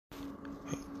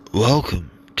Welcome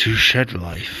to Shed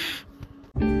Life.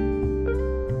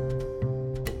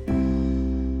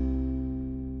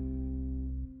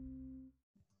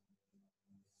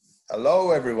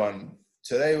 Hello, everyone.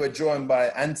 Today we're joined by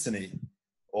Anthony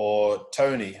or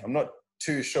Tony. I'm not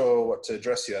too sure what to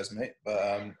address you as, mate,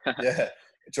 but we're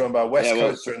joined by West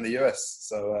Coaster in the US.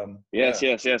 So yes.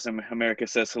 America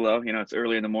says hello. You know, it's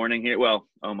early in the morning here. Well,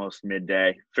 almost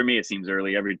midday. For me, it seems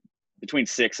early. Between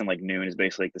 6 and like noon is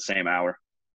basically like the same hour.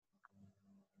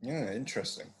 Yeah,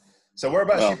 interesting. So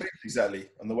whereabouts you based exactly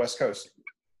on the West Coast?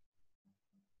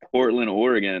 Portland,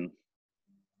 Oregon.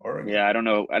 Oregon. Yeah, I don't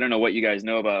know what you guys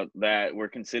know about that. We're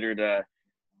considered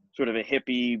sort of a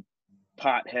hippie,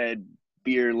 pothead,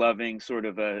 beer-loving, sort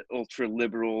of a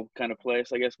ultra-liberal kind of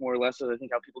place, I guess, more or less. I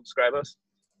think how people describe us.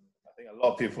 I think a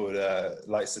lot of people would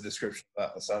likes the description of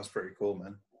that. That sounds pretty cool,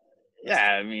 man.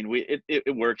 Yeah, I mean,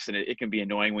 it works, and it can be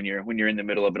annoying when you're in the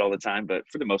middle of it all the time. But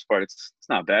for the most part, it's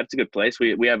not bad. It's a good place.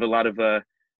 We have a lot of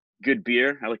good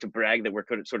beer. I like to brag that we're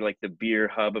sort of like the beer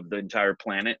hub of the entire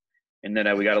planet, and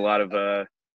then we got a lot of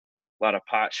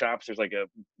pot shops. There's like a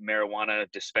marijuana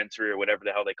dispensary or whatever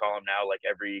the hell they call them now, like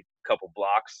every couple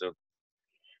blocks. So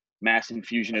mass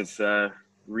infusion of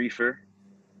reefer.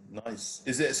 Nice.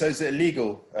 Is it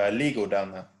legal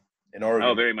down there in Oregon?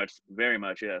 Oh, very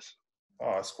much, yes.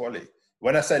 Oh, it's quality.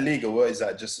 When I say legal, what is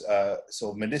that? Just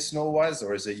sort of medicinal wise,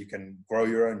 or is it you can grow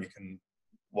your own? You can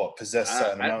possess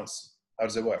certain amounts? How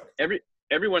does it work?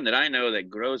 Everyone that I know that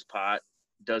grows pot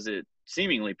does it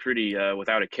seemingly pretty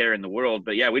without a care in the world.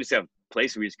 But yeah, we just have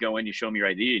places where you just go in, you show them your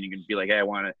ID, and you can be like, hey, I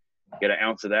want to get an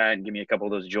ounce of that, and give me a couple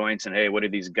of those joints, and hey, what do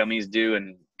these gummies do?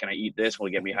 And can I eat this? Will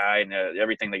it get me high? And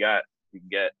everything they got, you can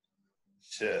get.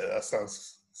 Shit, that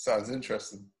sounds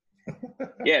interesting.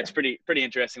 Yeah, it's pretty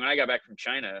interesting. When I got back from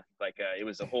China, it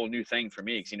was a whole new thing for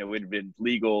me because it had been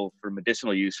legal for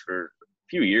medicinal use for a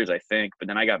few years, I think. But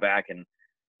then I got back, and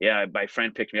yeah, my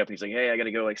friend picked me up, and he's like, "Hey, I got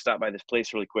to go stop by this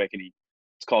place really quick," and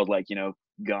it's called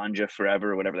Ganja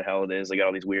Forever or whatever the hell it is. They got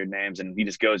all these weird names, and he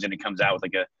just goes in and comes out with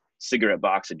like a cigarette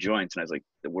box of joints, and I was like,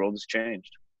 the world has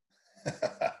changed.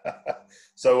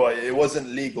 So it wasn't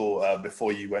legal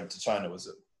before you went to China, was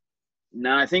it?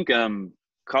 No, I think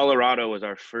Colorado was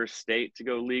our first state to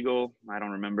go legal. I don't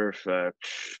remember if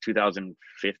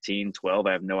 2015, 12.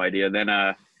 I have no idea. Then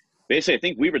basically, I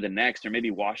think we were the next, or maybe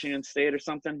Washington State or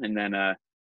something. And then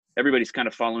everybody's kind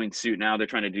of following suit now. They're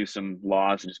trying to do some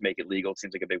laws and just make it legal. It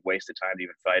seems like a big waste of time to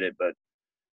even fight it. But,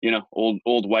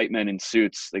 old white men in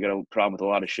suits, they got a problem with a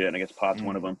lot of shit. And I guess pot's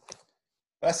one of them.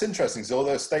 That's interesting. So all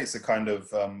those states are kind of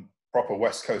proper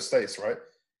West Coast states, right?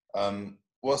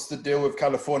 What's the deal with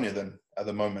California then at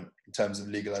the moment in terms of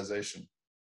legalization?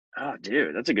 Oh,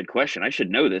 dude, that's a good question. I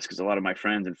should know this because a lot of my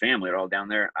friends and family are all down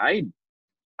there. I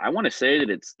want to say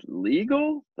that it's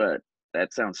legal, but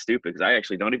that sounds stupid because I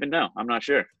actually don't even know. I'm not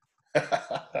sure.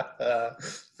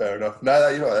 Fair enough.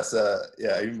 No, that's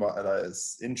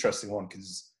it's an interesting one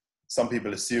because some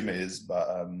people assume it is, but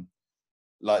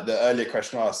like the earlier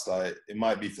question asked, like it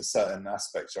might be for certain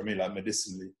aspects. I mean, like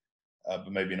medicinally,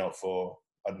 but maybe not for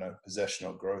possession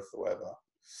or growth or whatever.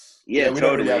 Yeah, we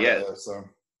totally. don't really have that though, so.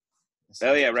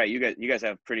 Oh yeah, right. You guys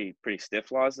have pretty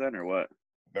stiff laws then, or what?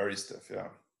 Very stiff, yeah.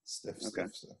 Stiff,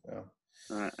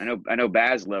 yeah. I know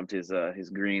Baz loved his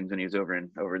greens when he was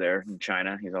over there in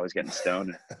China. He's always getting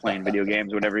stoned and playing video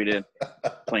games, whatever he did,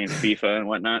 playing FIFA and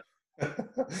whatnot.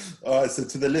 All right, so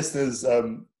to the listeners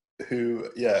who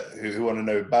want to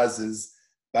know, Baz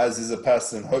is a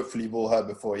person hopefully you've all heard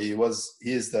before. He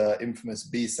is the infamous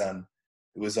B-San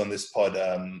who was on this pod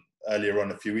earlier on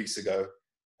a few weeks ago.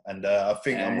 And I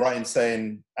think I'm right in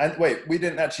saying, and wait, we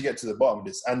didn't actually get to the bottom of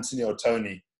this, Anthony or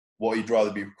Tony, what you'd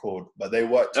rather be called, but they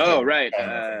worked together. Oh, right.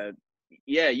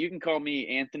 Yeah, you can call me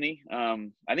Anthony.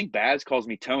 I think Baz calls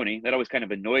me Tony. That always kind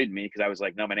of annoyed me because I was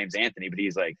like, no, my name's Anthony, but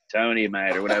he's like, Tony,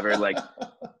 mate, or whatever.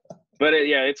 But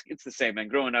it's the same, man.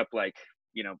 Growing up,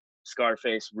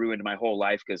 Scarface ruined my whole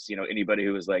life because, anybody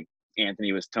who was like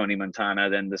Anthony was Tony Montana.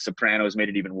 Then The Sopranos made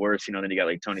it even worse. Then you got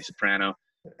like Tony Soprano.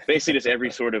 Basically just every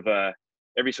sort of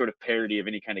parody of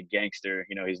any kind of gangster,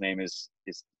 his name is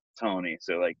Tony.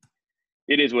 So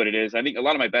it is what it is. I think a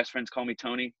lot of my best friends call me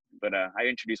Tony, but I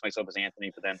introduce myself as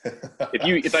Anthony. But then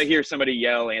if I hear somebody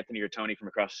yell Anthony or Tony from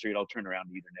across the street, I'll turn around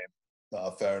to either name.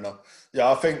 Oh, fair enough.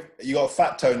 Yeah, I think you got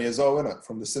Fat Tony as well, isn't it,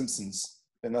 from The Simpsons?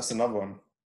 And that's another one.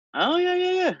 Oh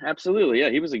yeah, absolutely. Yeah,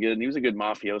 he was a good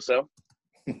mafioso.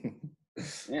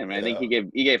 Yeah, man. I think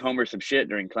he gave Homer some shit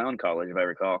during clown college, if I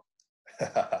recall.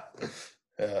 Yeah,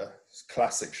 it's a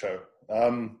classic show.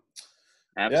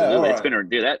 Absolutely, yeah, it's been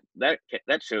dude.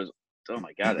 That show's, oh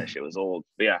my god, that shit was old.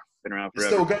 But yeah, been around forever.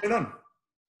 It's still going on.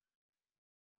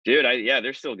 Dude,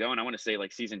 they're still going. I want to say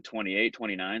like season 28,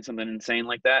 29, something insane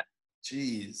like that.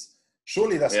 Jeez,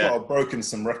 surely that's got Yeah. to have broken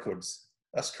some records.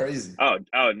 That's crazy. Oh,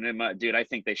 dude, I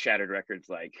think they shattered records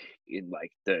like in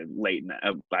like the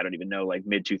I don't even know, like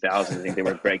mid 2000s. I think they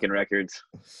were breaking records.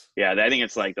 Yeah, I think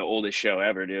it's like the oldest show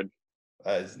ever, dude.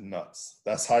 That is nuts.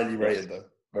 That's highly It's, rated though.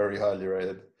 Very highly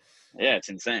rated. yeah, it's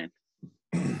insane.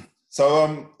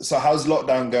 So how's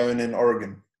lockdown going in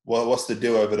Oregon? What's the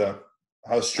deal over there?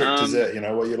 How strict is Um, it? You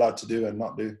know, what you're allowed to do and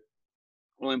not do?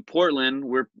 well, in Portland,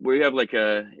 we have like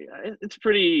it's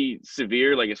pretty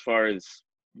severe, like as far as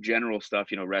general stuff.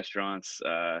 Restaurants,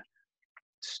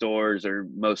 stores are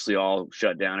mostly all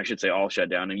shut down. I should say all shut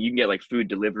down, and you can get like food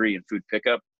delivery and food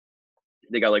pickup.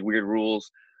 They got like weird rules,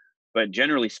 but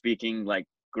generally speaking, like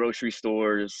grocery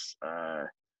stores,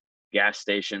 gas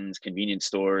stations, convenience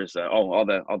stores, all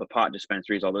the pot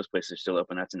dispensaries, all those places are still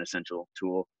open. That's an essential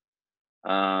tool.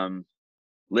 Um,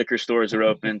 Liquor stores are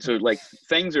open, so like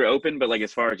things are open, but like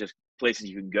as far as just places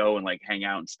you can go and like hang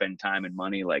out and spend time and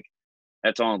money, like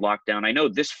that's all in lockdown. I know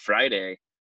this Friday,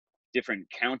 different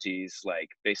counties, like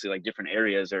basically like different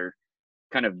areas, are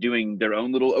kind of doing their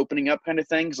own little opening up kind of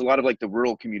things. A lot of like the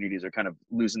rural communities are kind of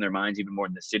losing their minds even more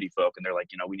than the city folk, and they're like,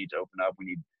 we need to open up, we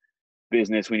need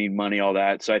business, we need money, all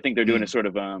that. So I think they're doing a Mm. sort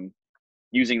of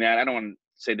using that. I don't want to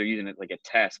say they're using it like a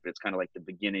test, but it's kind of like the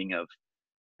beginning of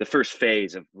the first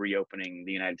phase of reopening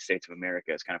the United States of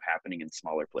America is kind of happening in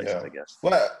smaller places, Yeah. I guess.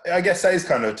 Well, I guess that is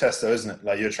kind of a test, though, isn't it?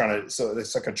 Like you're trying to, so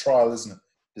it's like a trial, isn't it,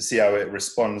 to see how it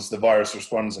responds, the virus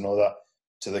responds, and all that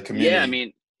to the Yeah, I community.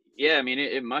 mean,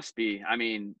 it must be. I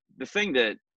mean, the thing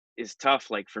that is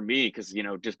tough, like for me, because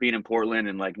just being in Portland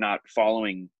and like not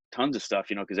following tons of stuff,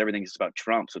 because everything's just about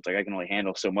Trump. So it's like I can only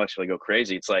handle so much if I go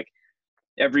crazy. It's like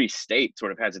every state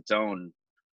sort of has its own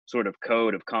sort of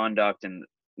code of conduct and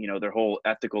their whole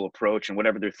ethical approach and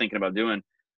whatever they're thinking about doing.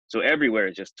 So everywhere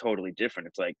is just totally different.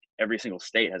 It's like every single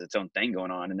state has its own thing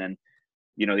going on, and then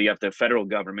you have the federal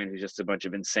government who's just a bunch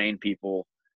of insane people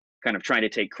kind of trying to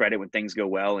take credit when things go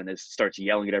well and it starts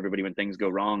yelling at everybody when things go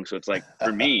wrong. So it's like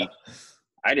for me,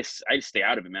 I just stay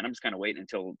out of it, man. I'm just kind of waiting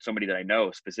until somebody that I know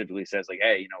specifically says like,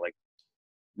 hey, like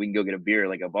we can go get a beer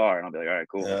like a bar, and I'll be like, all right,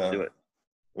 cool, let's Yeah. do it.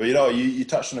 Well, you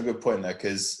touched on a good point there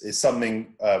because it's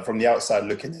something from the outside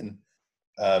looking in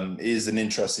is an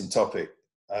interesting topic.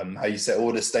 How you say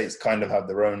all the states kind of have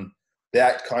their own, they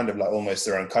act kind of like almost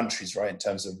their own countries, right, in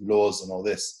terms of laws and all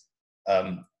this.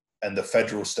 And the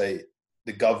federal state,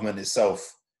 the government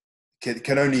itself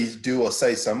can only do or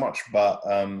say so much. But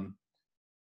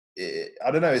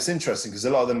I don't know, it's interesting because a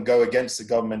lot of them go against the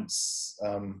government's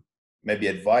maybe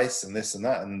advice and this and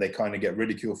that, and they kind of get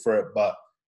ridiculed for it. But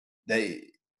they,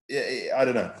 I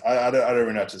don't know. I don't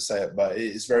really know how to say it, but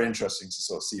it's very interesting to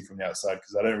sort of see from the outside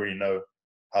because I don't really know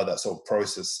how that sort of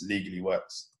process legally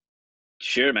works.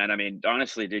 Sure, man. I mean,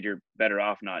 honestly, dude, you're better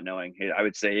off not knowing. I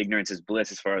would say ignorance is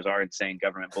bliss as far as our insane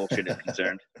government bullshit is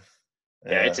concerned.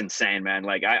 Yeah, it's Yeah, insane, man.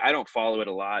 Like I don't follow it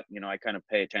a lot. I kind of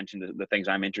pay attention to the things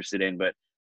I'm interested in, but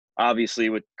obviously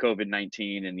with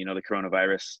COVID-19 and the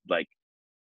coronavirus, like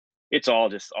it's all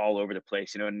just all over the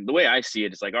place. And the way I see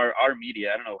it is like our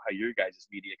media. I don't know how your guys'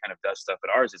 media kind of does stuff, but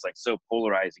ours is like so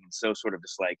polarizing and so sort of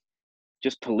just like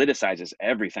just politicizes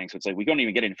everything. So it's like we don't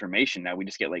even get information now. We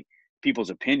just get like people's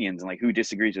opinions and like who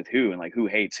disagrees with who and like who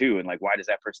hates who and like why does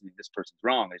that person think this person's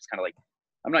wrong. And it's kind of like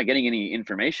I'm not getting any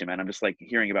information, man. I'm just like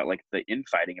hearing about like the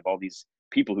infighting of all these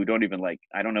people who don't even like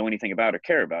I don't know anything about or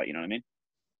care about. You know what I mean?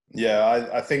 yeah.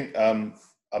 I think I'm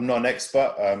not an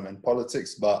expert in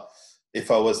politics, but if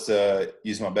I was to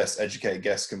use my best educated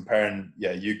guess, comparing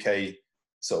UK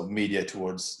sort of media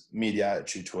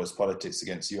attitude towards politics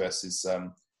against US is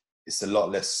it's a lot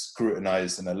less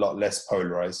scrutinized and a lot less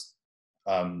polarized.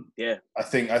 Yeah, I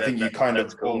think you kind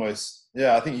that's of cool. almost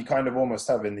I think you kind of almost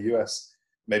have in the US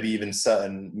maybe even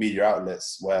certain media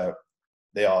outlets where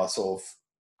they are sort of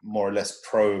more or less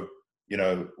pro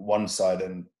one side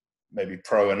and maybe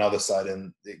pro another side,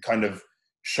 and it kind of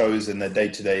shows in their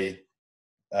day-to-day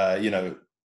you know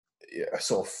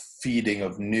sort of feeding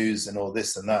of news and all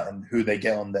this and that and who they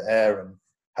get on the air and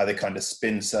how they kind of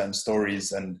spin certain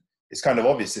stories. And it's kind of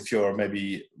obvious if you're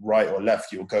maybe right or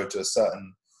left, you'll go to a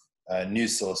certain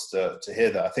news source to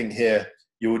hear that. I think here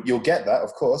you'll get that,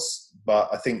 of course, but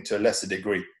I think to a lesser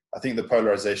degree. I think the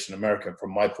polarization in America,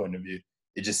 from my point of view,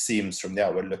 it just seems from the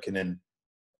outward looking in,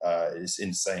 is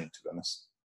insane, to be honest.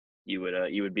 You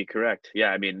would be correct. Yeah,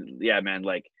 I mean, yeah, man,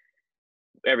 like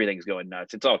everything's going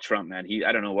nuts. It's all Trump, man.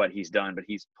 I don't know what he's done, but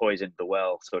he's poisoned the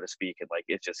well, so to speak, and like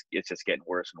it's just getting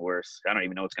worse and worse. I don't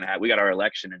even know what's gonna happen. We got our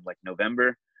election in like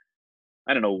November.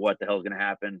 I don't know what the hell's gonna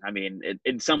happen. I mean,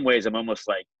 in some ways, I'm almost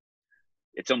like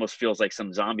it almost feels like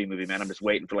some zombie movie, man. I'm just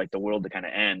waiting for like the world to kind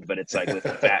of end, but it's like with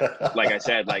fat, like I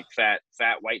said, like fat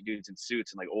white dudes in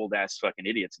suits and like old ass fucking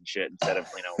idiots and shit instead of,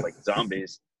 you know, like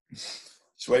zombies.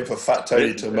 Just waiting for Fat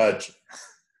Tony to emerge.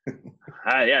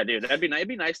 Yeah, dude, it'd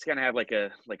be nice to kind of have like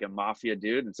a mafia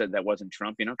dude instead that wasn't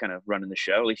Trump, you know, kind of running the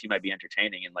show. At least he might be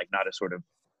entertaining and like not a sort of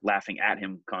laughing at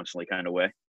him constantly kind of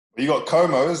way. You got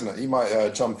Como, isn't it? He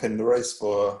might jump in the race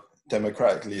for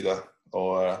Democratic leader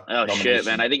or. Oh shit,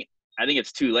 man! I think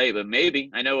it's too late, but maybe.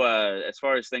 I know as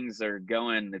far as things are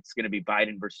going, it's going to be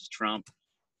Biden versus Trump,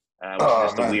 which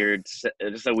is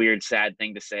just a weird, sad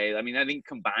thing to say. I mean, I think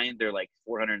combined they're like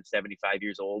 475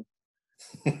 years old.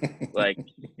 Like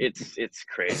it's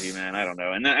crazy, man. I don't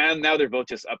know. And now they're both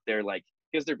just up there, like,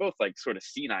 because they're both like sort of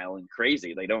senile and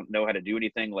crazy. They don't know how to do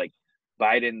anything. Like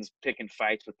Biden's picking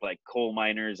fights with like coal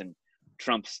miners, and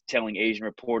Trump's telling Asian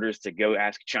reporters to go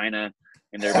ask China.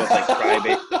 And they're both like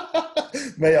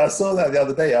crybaby. Mate, I saw that the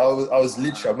other day. I was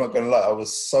literally, I'm not gonna lie, I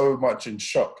was so much in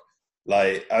shock.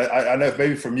 Like I know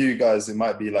maybe from you guys it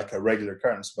might be like a regular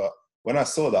occurrence, but when I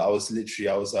saw that, I was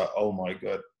like, oh my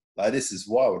god, like this is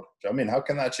wild. Do you know what I mean? How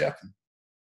can that actually happen?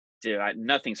 Dude,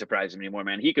 nothing surprises me anymore,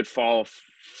 man. He could fall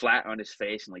flat on his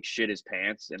face and like shit his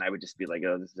pants, and I would just be like,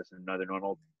 oh, this is just another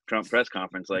normal Trump press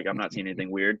conference. Like, I'm not seeing anything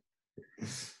weird.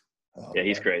 Yeah,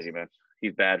 he's crazy, man.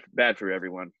 He's bad for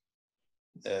everyone.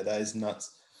 Yeah, that is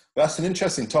nuts. But that's an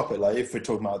interesting topic. Like, if we're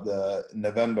talking about the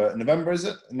November is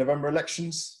it? November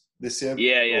elections this year?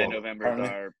 Yeah, November is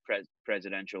our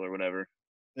presidential or whatever.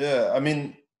 Yeah, I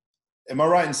mean, am I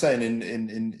right in saying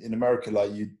in America,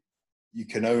 like you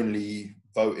can only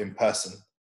vote in person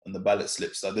on the ballot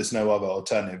slips? Like, there's no other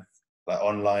alternative, like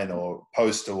online or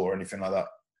postal or anything like that.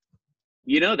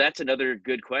 You know, that's another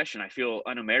good question. I feel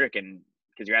un-American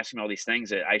because you're asking me all these things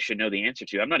that I should know the answer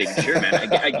to. I'm not even sure, man.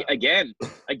 Again,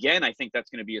 I think that's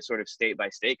going to be a sort of state by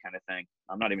state kind of thing.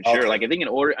 I'm not even sure. Okay. Like, I think in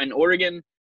Oregon,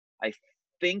 I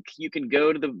think you can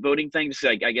go to the voting thing. Just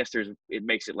like, I guess it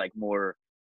makes it like more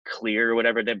clear or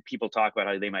whatever. Then people talk about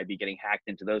how they might be getting hacked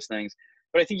into those things.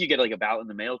 But I think you get like a ballot in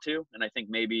the mail too. And I think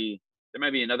maybe there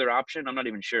might be another option. I'm not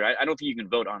even sure. I don't think you can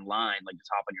vote online, like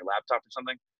just hop on your laptop or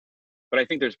something. But I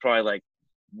think there's probably like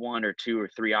one or two or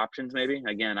three options maybe.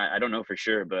 Again, I don't know for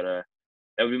sure, but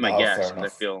that would be my guess. I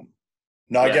feel.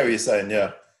 No, I get what you're saying.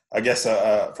 Yeah, I guess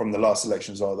from the last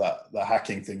elections, all that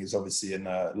hacking thing is obviously in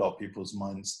a lot of people's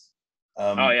minds.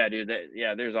 Oh yeah, dude.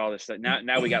 There's all this stuff.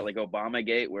 Now we got like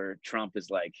Obamagate, where Trump is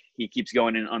like, he keeps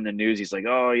going in on the news. He's like,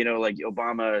 oh, you know, like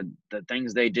Obama, the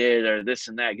things they did or this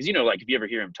and that. Because, you know, like if you ever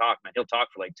hear him talk, man, he'll talk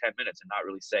for like 10 minutes and not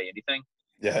really say anything.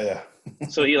 Yeah.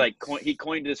 So he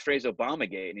coined this phrase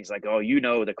Obamagate, and he's like, oh, you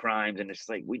know the crimes, and it's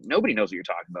like nobody knows what you're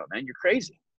talking about, man. You're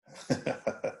crazy.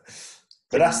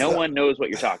 But no one knows what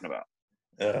you're talking about.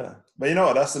 Yeah, but you know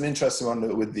what? That's an interesting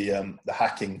one with the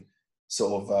hacking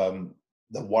sort of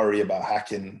the worry about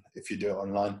hacking if you do it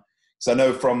online. So I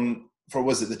know from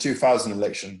was it the 2000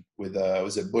 election with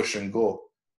was it Bush and Gore,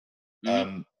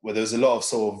 where there was a lot of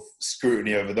sort of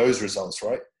scrutiny over those results,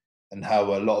 right? And how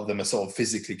a lot of them are sort of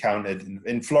physically counted.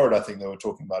 In Florida, I think they were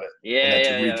talking about it.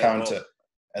 Yeah, to recount it.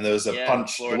 And there was a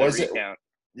punch. Florida was recount.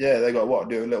 Yeah, they got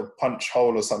do a little punch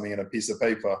hole or something in a piece of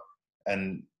paper.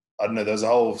 And I don't know, there's a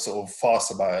whole sort of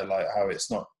farce about it, like how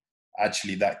it's not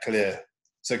actually that clear.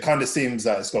 So it kind of seems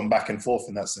that it's gone back and forth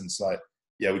in that sense. Like,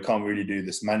 yeah, we can't really do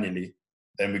this manually.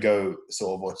 Then we go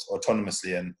sort of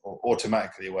autonomously or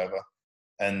automatically or whatever.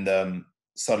 And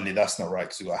suddenly that's not right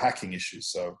because we've got hacking issues.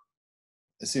 So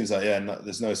it seems like,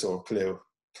 there's no sort of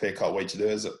clear-cut way to do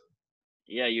it, is it?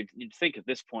 Yeah, you'd think at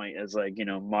this point, as like, you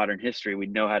know, modern history,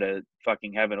 we'd know how to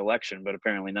fucking have an election, but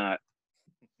apparently not.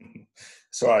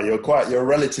 Sorry, you're a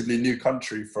relatively new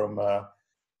country from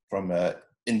a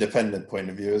independent point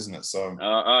of view, isn't it? So.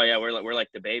 Oh yeah, we're like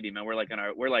the baby, man. We're like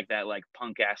that like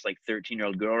punk ass like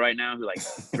 13-year-old girl right now who like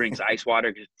drinks ice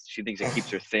water because she thinks it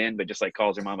keeps her thin, but just like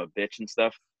calls her mom a bitch and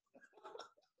stuff.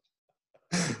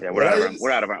 Yeah, we're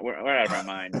out of our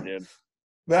minds, dude.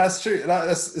 That's true.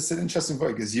 It's an interesting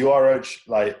point because you are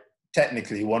like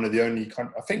technically one of the only.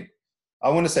 I think I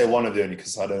want to say one of the only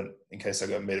because in case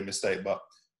I made a mistake, but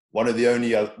one of the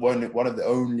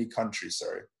only countries,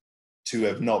 sorry, to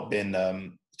have not been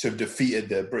to have defeated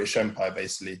the British Empire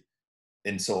basically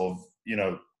in sort of, you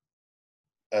know,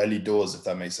 early doors, if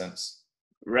that makes sense.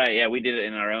 Right. Yeah, we did it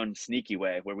in our own sneaky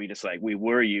way where we just like, we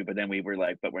were you, but then we were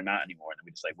like, but we're not anymore. And then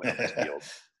we just like went over to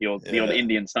the old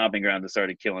Indian stomping ground and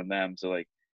started killing them. So like,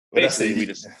 basically we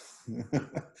just,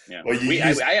 yeah. Well,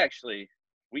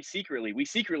 we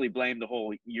secretly blamed the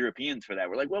whole Europeans for that.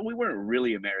 We're like, well, we weren't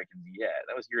really Americans yet.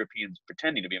 That was Europeans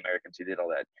pretending to be Americans who did all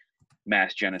that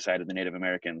mass genocide of the Native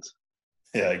Americans.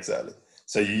 Yeah, exactly.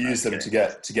 So you use them Okay.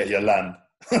 to get your land,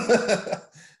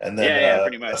 and then Yeah,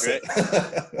 pretty much, that's right?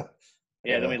 it.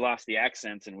 Yeah, then we lost the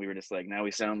accents, and we were just like, now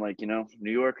we sound like, New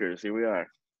Yorkers. Here we are.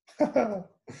 Yeah.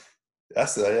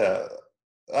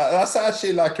 That's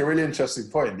actually like a really interesting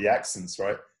point. The accents,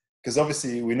 right? Because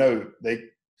obviously we know the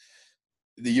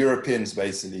Europeans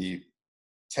basically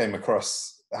came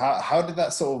across. How did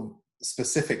that sort of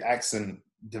specific accent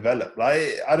develop?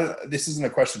 Like, I don't. This isn't a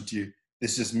question to you.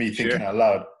 This is just me thinking out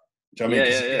loud. Do you know what I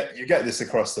mean? Because you get this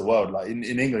across the world. Like in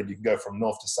England, you can go from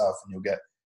north to south, and you'll get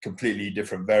completely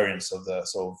different variants of the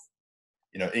sort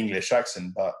of English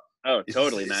accent. But Oh,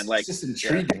 totally, man. Like, it's just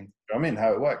intriguing. Do you know what I mean?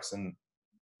 How it works. And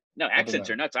no, accents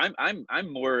are nuts.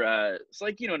 I'm more. It's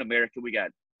like in America we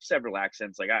got several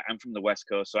accents. Like I'm from the West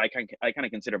Coast, so I kind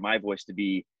of consider my voice to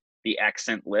be the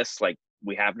accentless. Like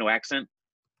we have no accent.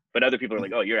 But other people are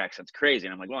like, oh, your accent's crazy.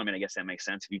 And I'm like, well, I mean, I guess that makes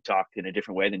sense. If you talk in a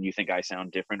different way, then you think I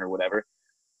sound different or whatever.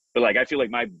 But like, I feel like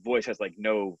my voice has like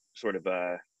no sort of,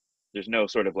 there's no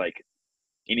sort of like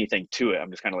anything to it.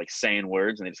 I'm just kind of like saying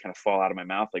words and they just kind of fall out of my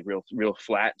mouth, like real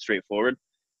flat, straightforward.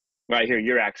 When I hear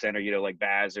your accent or, like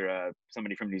Baz or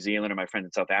somebody from New Zealand or my friends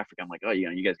in South Africa, I'm like, oh,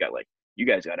 you guys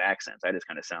got accents. I just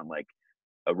kind of sound like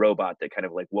a robot that kind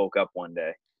of like woke up one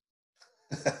day.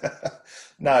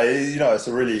 No, it's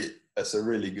a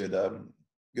really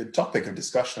good topic of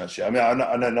discussion, actually. I mean,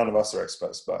 I know none of us are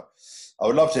experts, but I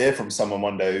would love to hear from someone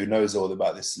one day who knows all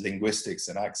about this linguistics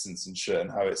and accents and shit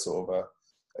and how it sort of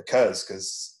occurs.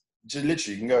 Because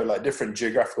literally, you can go like different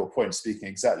geographical points speaking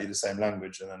exactly the same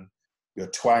language, and then your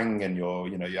twang and your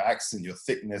accent, your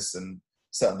thickness, and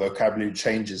certain vocabulary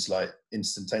changes like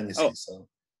instantaneously. Oh, So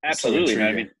absolutely, so man.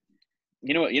 I mean,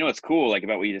 what's cool like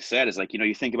about what you just said is like,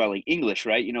 you think about like English,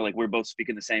 right? Like we're both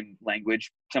speaking the same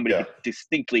language. Somebody could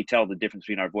distinctly tell the difference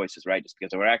between our voices, right? Just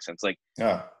because of our accents. Like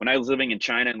when I was living in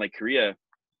China and like Korea,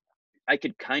 I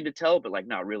could kind of tell, but like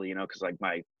not really, because like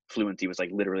my fluency was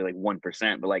like literally like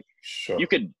 1%. But like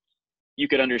you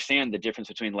could understand the difference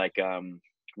between like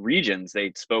regions.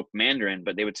 They spoke Mandarin,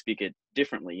 but they would speak it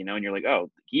differently, and you're like, oh,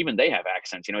 even they have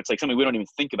accents. It's like something we don't even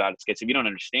think about. It's if you don't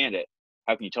understand it,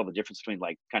 how can you tell the difference between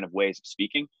like kind of ways of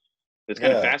speaking? It's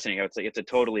kind of fascinating. I would say it's a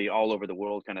totally all over the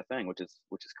world kind of thing, which is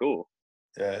cool.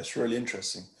 Yeah, it's really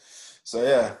interesting. So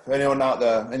yeah, if anyone out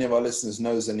there, any of our listeners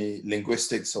knows any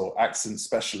linguistics or accent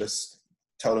specialists,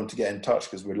 tell them to get in touch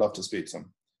because we'd love to speak to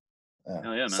them.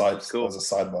 Oh yeah, man. That's cool. As a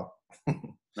sidebar.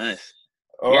 Nice.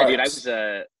 All right. Dude, I was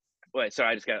sorry,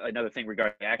 I just got another thing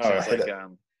regarding accents.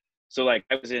 So like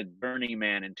I was in Burning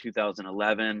Man in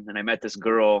 2011 and I met this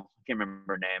girl. I can't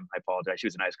remember her name. I apologize. She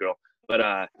was a nice girl. But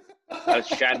I was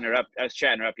chatting her up. I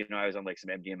was on like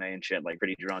some MDMA and shit, like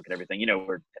pretty drunk and everything.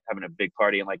 We're having a big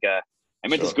party and like I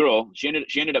met this girl. She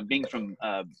ended up being from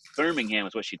Birmingham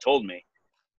is what she told me.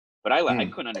 But I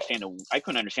couldn't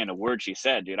understand a word she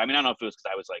said, dude. I mean, I don't know if it was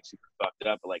because I was like super fucked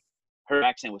up, but like her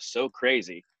accent was so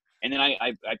crazy. And then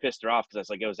I pissed her off because I was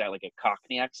like, was that like a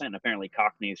Cockney accent? And apparently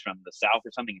Cockney is from the South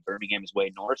or something. Birmingham is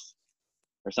way north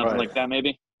or something like that,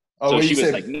 maybe. Oh, so she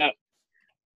was like, no.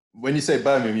 When you say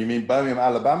Birmingham, you mean Birmingham,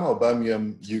 Alabama or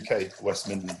Birmingham, UK, West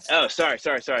Midlands? Oh, sorry.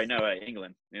 No,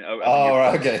 England.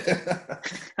 Right, okay.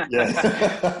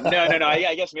 Yeah. No.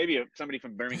 I guess maybe somebody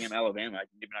from Birmingham, Alabama, I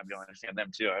can even not be able to understand them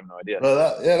too. I have no idea.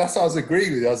 Well, that's what I was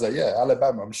agreeing with you. I was like, yeah,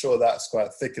 Alabama. I'm sure that's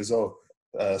quite thick as well.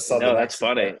 Southern no, that's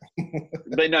accent, funny. Right?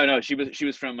 But no, she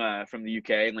was from the UK,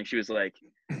 and like she was like,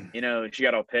 she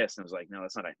got all pissed and was like, no,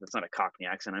 that's not a Cockney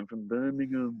accent. I'm from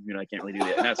Birmingham. I can't really do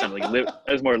that. And that sounded like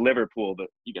that was more Liverpool, but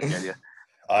you get the idea.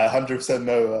 I 100%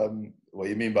 know what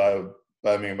you mean by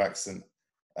Birmingham accent.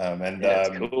 That's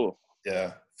cool.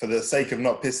 Yeah, for the sake of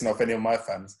not pissing off any of my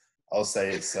fans, I'll say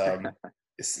it's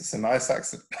a nice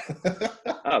accent.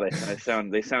 Oh,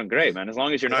 they sound great, man. As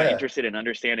long as you're not interested in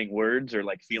understanding words or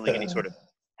like feeling any sort of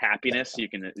happiness, you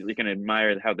can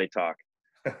admire how they talk.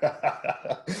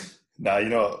 No,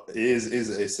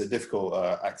 it's a difficult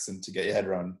accent to get your head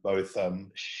around. Both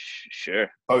sure,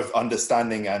 both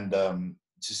understanding and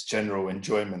just general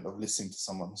enjoyment of listening to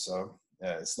someone. So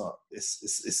yeah, it's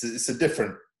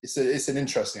an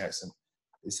interesting accent.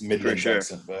 It's a mid-range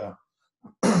accent, but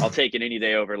I'll take it any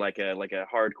day over like a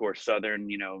hardcore Southern,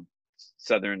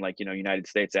 Southern like United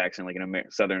States accent, like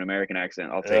Southern American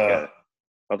accent. I'll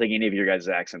take any of your guys'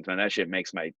 accents, man. That shit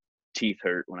makes my teeth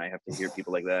hurt when I have to hear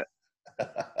people like that.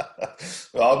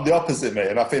 Well, I'm the opposite, mate,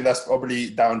 and I think that's probably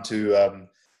down to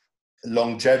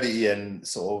longevity and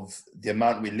sort of the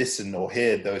amount we listen or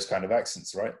hear those kind of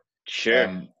accents, right?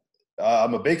 Sure.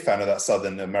 I'm a big fan of that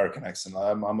Southern American accent.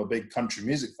 I'm a big country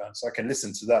music fan, so I can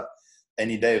listen to that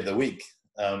any day of the week.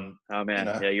 Oh man,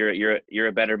 yeah, you're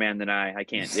a better man than I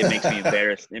can't. It makes me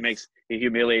embarrassed. It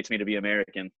humiliates me to be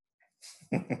American.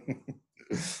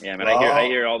 Yeah, man. Well,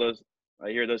 I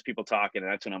hear those people talking,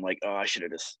 and that's when I'm like, oh, I should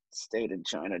have just stayed in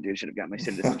China, dude. Should have got my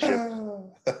citizenship.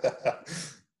 oh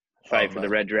Fight for the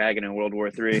man, Red Dragon in World War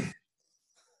III.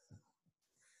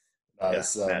 Yeah,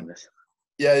 it's madness.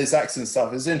 yeah, it's accent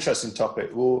stuff. It's an interesting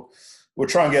topic. We'll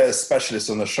try and get a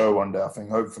specialist on the show one day. I think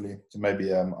hopefully to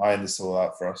maybe iron this all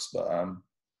out for us. But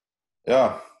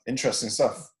yeah, interesting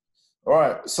stuff. All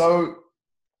right, so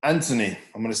Anthony,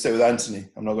 I'm going to stay with Anthony.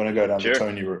 I'm not going to go down the Sure.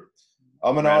 Tony route.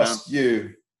 I'm going to Right ask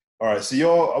you. All right,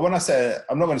 so I'm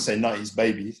not going to say 90s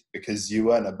baby because you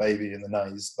weren't a baby in the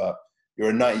 90s, but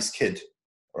you're a 90s kid,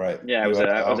 right? Yeah, I You was were,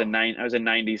 a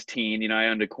 '90s teen. You know, I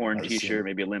owned a Corn 90s teen. T-shirt,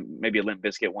 maybe a Limp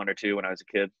Bizkit one or two when I was a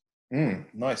kid.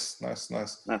 Nice.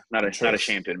 Good Not choice.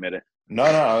 ashamed to admit it. No,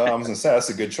 I was going to say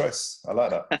that's a good choice. I like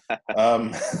that.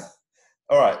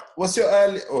 All right, what's your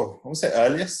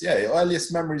earliest? Yeah, your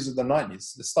earliest memories of the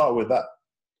 90s. Let's start with that.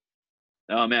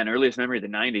 Oh man, earliest memory of the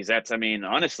 '90s.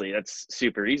 Honestly, that's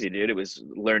super easy, dude. It was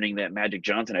learning that Magic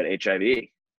Johnson had HIV.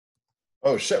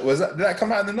 Oh shit, did that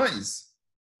come out in the 90s?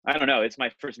 I don't know. It's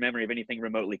my first memory of anything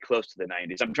remotely close to the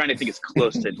 '90s. I'm trying to think as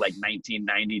close to like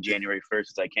 1990 January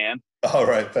 1st as I can. All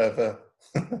right, fair.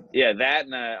 Yeah, that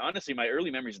and honestly, my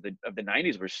early memories of the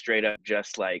 '90s were straight up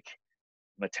just like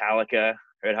Metallica,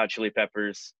 Red Hot Chili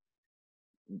Peppers,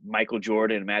 Michael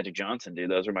Jordan, and Magic Johnson, dude.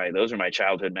 Those are my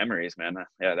childhood memories, man.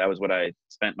 Yeah, that was what I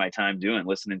spent my time doing,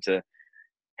 listening to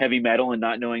heavy metal and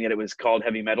not knowing that it was called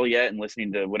heavy metal yet, and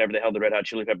listening to whatever the hell the Red Hot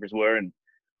Chili Peppers were, and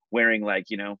wearing like,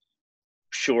 you know,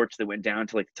 shorts that went down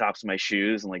to like the tops of my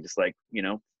shoes, and like just like, you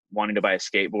know, wanting to buy a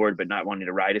skateboard but not wanting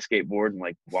to ride a skateboard, and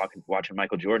like watching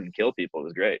Michael Jordan kill people. It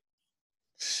was great.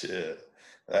 Shit,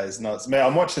 that is nuts, man.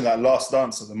 I'm watching that Last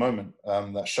Dance at the moment.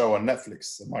 That show on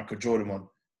Netflix, the Michael Jordan one.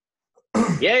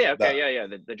 Yeah,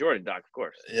 the Jordan doc, of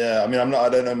course. Yeah, I mean, I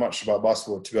don't know much about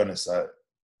basketball, to be honest,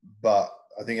 but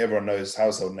I think everyone knows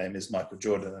household name is Michael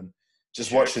Jordan, and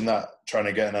just watching that, trying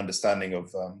to get an understanding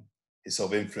of his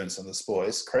sort of influence on the sport,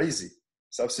 it's crazy.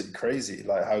 It's absolutely crazy,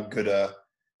 like how good a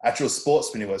actual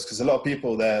sportsman he was. Because a lot of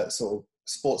people, they're sort of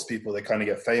sports people, they kind of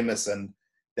get famous and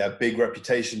they have big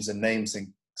reputations and names, and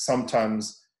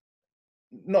sometimes,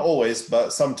 not always,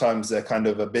 but sometimes their kind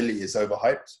of ability is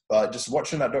overhyped. But just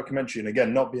watching that documentary, and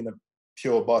again, not being a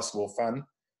pure basketball fan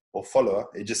or follower,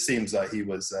 it just seems like he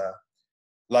was,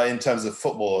 like in terms of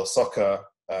football or soccer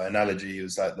analogy, he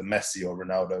was like the Messi or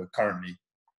Ronaldo currently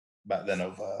back then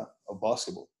of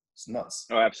basketball. It's nuts.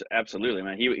 Oh, absolutely,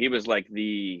 man. He was like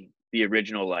the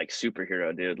original like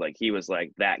superhero, dude. Like he was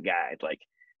like that guy. Like,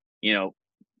 you know,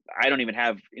 I don't even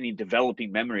have any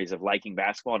developing memories of liking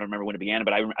basketball. I don't remember when it began,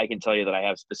 but I can tell you that I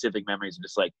have specific memories of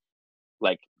just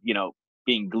like, you know,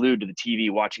 being glued to the TV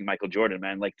watching Michael Jordan,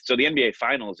 man. Like, so the NBA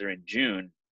finals are in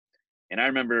June. And I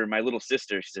remember my little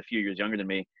sister, she's a few years younger than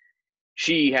me.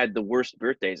 She had the worst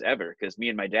birthdays ever because me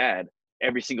and my dad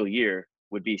every single year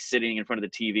would be sitting in front of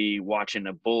the TV watching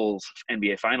a Bulls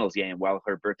NBA finals game while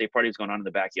her birthday party was going on in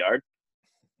the backyard.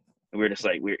 And we were just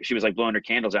like, she was like blowing her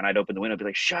candles out, and I'd open the window and be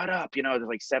like, shut up, you know, there's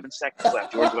like 7 seconds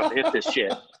left. George's about to hit this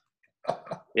shit.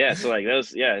 Yeah, so like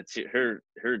those, yeah, it's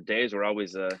her days were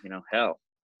always you know, hell.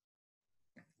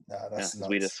 Nah, that's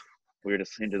nuts. We were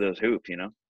just into those hoops, you know.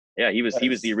 Yeah, he was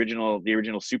the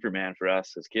original Superman for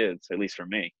us as kids, at least for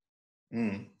me.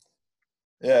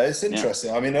 Yeah, it's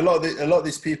interesting. Yeah. I mean, a lot of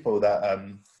these people that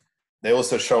they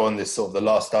also show on this sort of the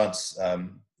Last Dance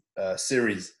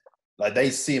series, like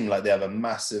they seem like they have a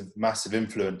massive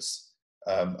influence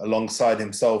alongside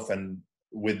himself and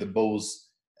with the Bulls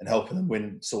and helping them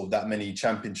win sort of that many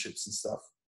championships and stuff.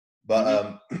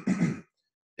 But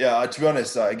yeah, to be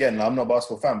honest, again, I'm not a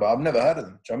basketball fan, but I've never heard of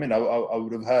them. Do you know what I mean? I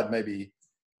would have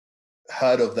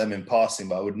heard of them in passing,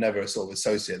 but I would never sort of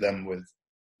associate them with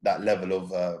that level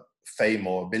of fame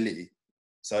or ability.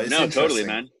 So it's totally,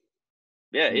 man.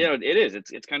 Yeah, you know, it is.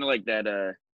 It's kind of like that.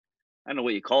 I don't know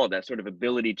what you call it. That sort of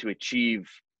ability to achieve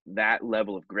that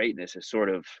level of greatness is sort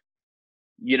of,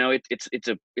 you know, it's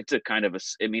a kind of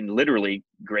I mean, literally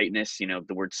greatness. You know,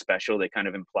 the word special, they kind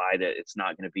of imply that it's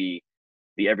not going to be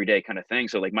the everyday kind of thing.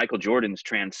 So like Michael Jordan's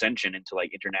transcension into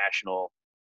like international,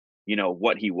 you know,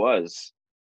 what he was,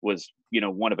 you know,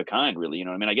 one of a kind, really. You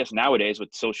know what I mean? I guess nowadays with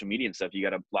social media and stuff, you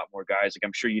got a lot more guys. Like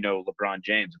I'm sure you know LeBron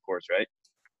James, of course, right?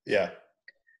 Yeah.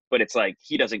 But it's like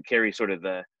he doesn't carry sort of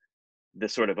the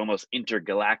sort of almost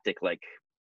intergalactic like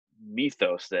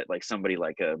mythos that like somebody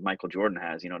like Michael Jordan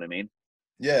has. You know what I mean?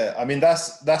 Yeah, I mean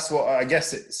that's what I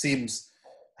guess it seems.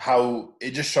 How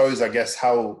it just shows, I guess,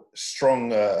 how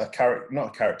strong a character, not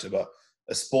a character, but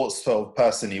a sports sort of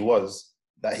person he was,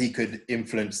 that he could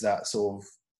influence that sort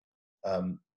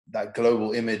of that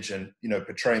global image and, you know,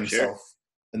 portray himself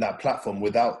in that platform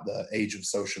without the age of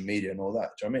social media and all that.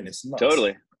 Do you know what I mean? It's nuts.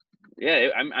 Totally. Yeah,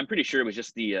 I'm pretty sure it was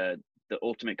just the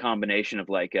ultimate combination of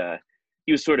like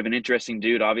he was sort of an interesting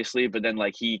dude, obviously, but then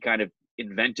like he kind of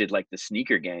invented like the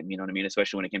sneaker game. You know what I mean?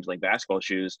 Especially when it came to like basketball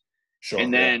shoes. Sure.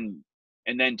 And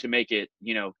then to make it,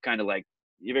 you know, kind of like,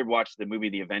 you've ever watched the movie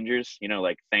The Avengers? You know,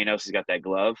 like Thanos has got that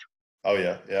glove. Oh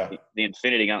yeah, yeah. The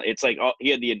Infinity Gauntlet. It's like he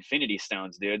had the Infinity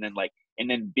Stones, dude, and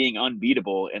then being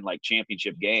unbeatable in like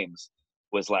championship games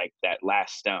was like that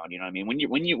last stone. You know what I mean?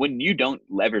 When you don't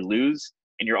ever lose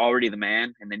and you're already the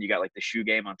man, and then you got like the shoe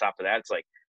game on top of that, it's like,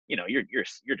 you know, you're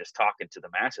just talking to the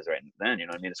masses right then. You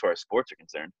know what I mean? As far as sports are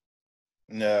concerned.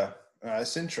 Yeah,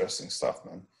 it's interesting stuff,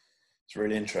 man. It's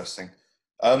really interesting.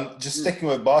 Just sticking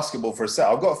with basketball for a sec,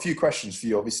 I've got a few questions for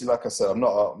you. Obviously, like I said, I'm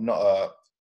not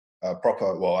a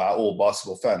proper, well, at all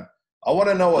basketball fan. I want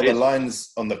to know what the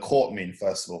lines on the court mean,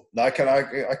 first of all. Now, I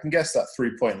can guess that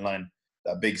 3-point line,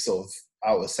 that big sort of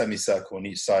outer semicircle on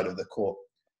each side of the court.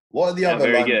 What are the other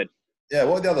very lines? good. Yeah,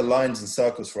 what are the other lines and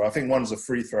circles for? I think one's a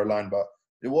free throw line, but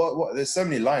there's so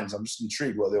many lines. I'm just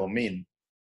intrigued what they all mean.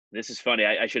 This is funny.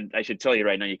 I should tell you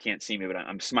right now. You can't see me, but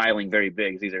I'm smiling very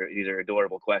big. These are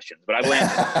adorable questions. But I will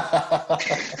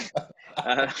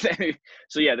answer.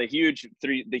 So yeah, the huge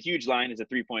line is a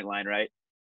 3-point line, right?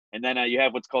 And then you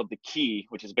have what's called the key,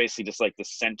 which is basically just like the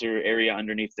center area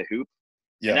underneath the hoop.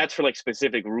 Yeah. And that's for like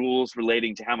specific rules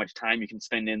relating to how much time you can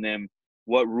spend in them,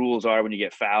 what rules are when you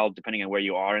get fouled, depending on where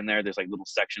you are in there. There's like little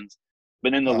sections.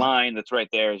 But then the line that's right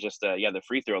there is just the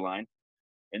free throw line.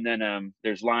 And then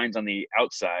there's lines on the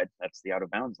outside. That's the out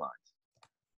of bounds lines.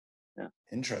 Yeah.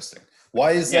 Interesting.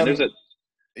 Why is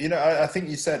you know, I think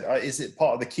you said, is it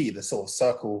part of the key, the sort of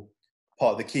circle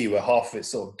part of the key where half of it's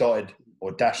sort of dotted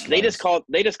or dashed lines?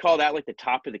 They just call that like the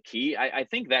top of the key. I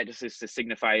think that just is to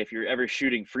signify if you're ever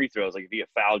shooting free throws, like if you get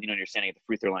fouled, you know, and you're standing at the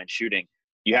free throw line shooting,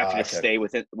 you have to just stay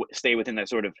within that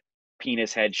sort of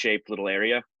penis head shaped little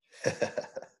area.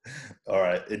 All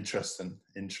right. Interesting.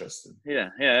 Yeah.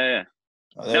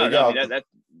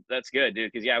 That's good,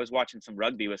 dude. Because I was watching some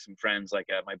rugby with some friends. Like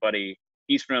my buddy,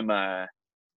 he's from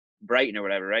Brighton or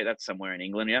whatever, right? That's somewhere in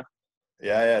England, yeah.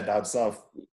 Yeah, down south.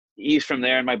 He's from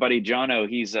there, and my buddy Jono,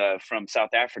 he's from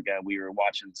South Africa. We were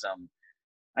watching some,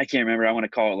 I can't remember. I want to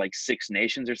call it like Six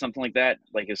Nations or something like that.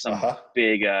 Like it's some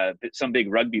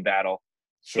big rugby battle.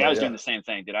 Sure, I was doing the same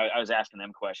thing, dude. I was asking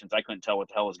them questions. I couldn't tell what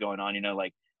the hell was going on. You know,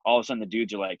 like all of a sudden the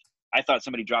dudes are like, I thought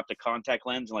somebody dropped a contact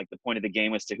lens, and like the point of the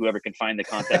game was to whoever can find the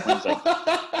contact lens,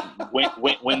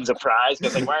 like wins a prize.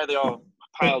 Because like, why are they all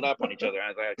piled up on each other? I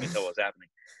was like, I couldn't tell what was happening.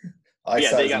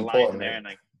 Yeah, they got lines in there, and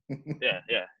like,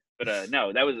 yeah. But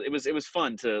no, it was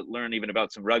fun to learn even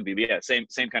about some rugby. But yeah, same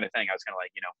kind of thing. I was kind of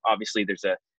like, you know, obviously there's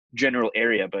a general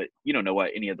area, but you don't know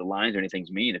what any of the lines or anything's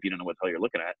mean if you don't know what the hell you're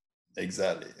looking at.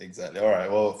 Exactly. All right.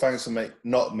 Well, thanks for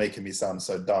not making me sound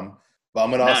so dumb. But I'm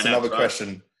going to ask another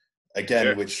question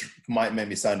again, which might make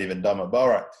me sound even dumber. But all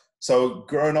right. So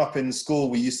growing up in school,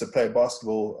 we used to play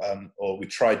basketball, or we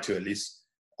tried to at least.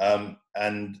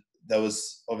 And there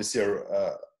was obviously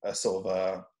a sort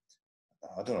of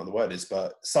I don't know what the word is,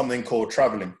 but something called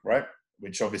traveling, right?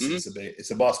 Which obviously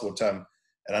it's a basketball term.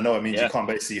 And I know it means you can't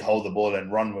basically hold the ball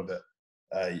and run with it.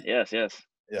 Yes.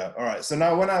 Yeah. All right. So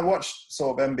now when I watch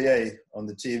sort of NBA on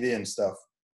the TV and stuff,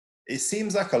 it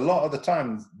seems like a lot of the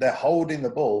time they're holding the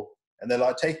ball and they're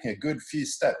like taking a good few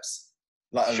steps,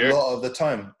 like a lot of the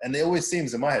time. And it always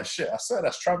seems in my head, shit, I swear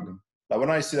that's traveling. Like when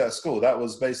I used to do that at school, that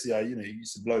was basically, you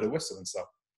used to blow the whistle and stuff.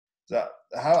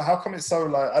 How come it's so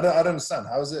like, I don't understand.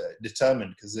 How is it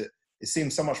determined? Because it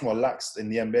seems so much more lax in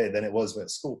the NBA than it was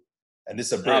at school. And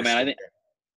this is a British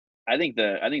I think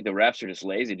the refs are just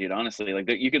lazy, dude. Honestly, like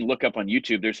you can look up on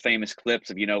YouTube. There's famous clips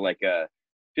of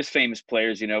just famous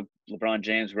players. You know, LeBron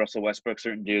James, Russell Westbrook,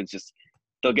 certain dudes. Just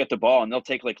they'll get the ball and they'll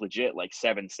take like legit like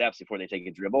 7 steps before they take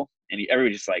a dribble. And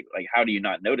everybody's just like how do you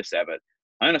not notice that? But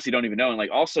I honestly don't even know. And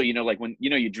like also, you know, like when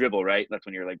you dribble, right? That's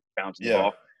when you're like bouncing the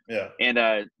ball. Yeah.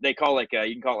 And they call you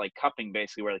can call it like cupping,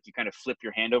 basically, where like you kind of flip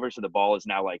your hand over so the ball is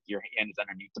now like your hand is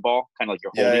underneath the ball, kind of like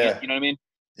you're holding it. You know what I mean?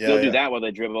 They'll do that while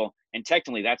they dribble. And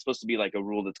technically that's supposed to be like a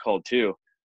rule that's called too.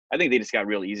 I think they just got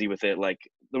real easy with it. Like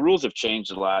the rules have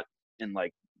changed a lot. And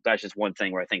like, that's just one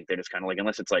thing where I think they're just kind of like,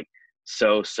 unless it's like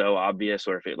so obvious,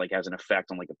 or if it like has an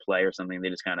effect on like a play or something, they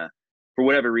just kind of, for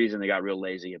whatever reason, they got real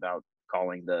lazy about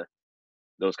calling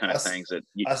those kind of things that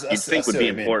you'd think would be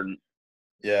important.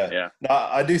 Yeah. No,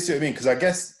 I do see what I mean. Cause I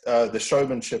guess the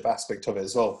showmanship aspect of it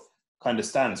as well kind of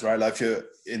stands, right? Like if you're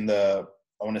in I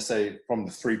want to say from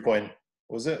the 3-point,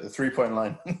 was it the 3-point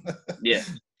line? Yeah.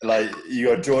 Like you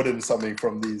got Jordan something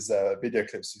from these video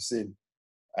clips you've seen,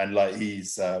 and like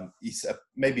he's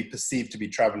maybe perceived to be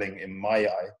traveling in my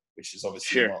eye, which is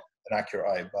obviously Sure. not an accurate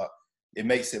eye, but it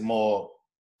makes it more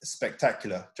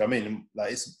spectacular. Do you know what I mean?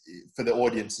 Like, it's for the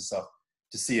audience and stuff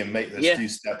to see him make those Yeah. few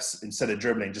steps instead of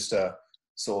dribbling, just to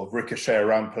sort of ricochet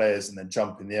around players and then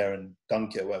jump in the air and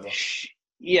dunk it or whatever.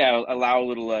 Yeah, allow a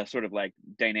little sort of like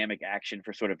dynamic action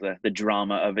for sort of the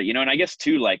drama of it, you know. And I guess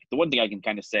too, like the one thing I can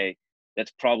kind of say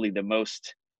that's probably the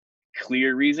most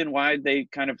clear reason why they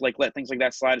kind of like let things like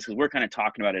that slide is because we're kind of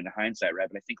talking about it in hindsight, right?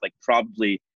 But I think like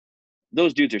probably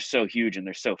those dudes are so huge and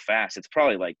they're so fast. It's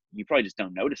probably like you probably just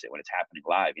don't notice it when it's happening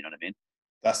live. You know what I mean?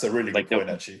 That's a really Like good point,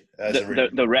 actually. That's a really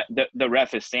the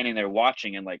ref is standing there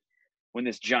watching, and like when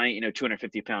this giant, you know,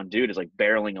 250-pound dude is like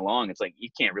barreling along, it's like you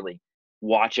can't really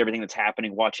watch everything that's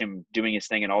happening, watch him doing his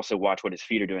thing, and also watch what his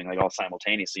feet are doing, like all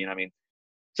simultaneously. You know what I mean?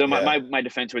 So my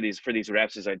defense for these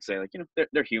refs is I'd say, like, you know,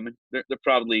 they're human. They're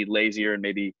probably lazier and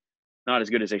maybe not as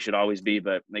good as they should always be,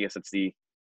 but I guess it's the,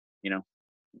 you know,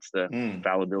 it's the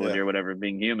fallibility or whatever of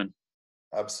being human.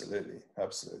 Absolutely.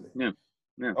 Yeah.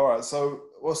 All right, so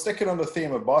sticking on the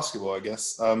theme of basketball, I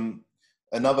guess.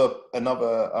 Another.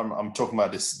 I'm talking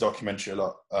about this documentary a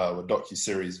lot, or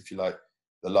docu-series, if you like,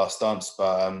 The Last Dance.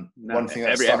 But one thing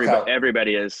that stuck out.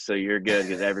 Everybody is, so you're good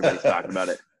because everybody's talking about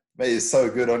it. Mate, it's so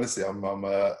good, honestly. I'm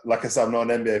like I said, I'm not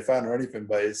an NBA fan or anything,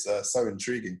 but it's so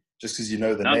intriguing just because you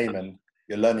know the name and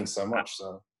you're learning so much.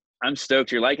 So I'm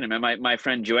stoked you're liking it, man. My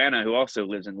friend Joanna, who also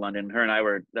lives in London, her and I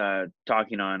were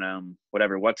talking on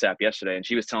whatever WhatsApp yesterday, and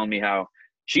she was telling me how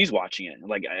she's watching it.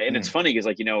 Like, and it's funny because,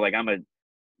 like, you know, like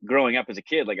growing up as a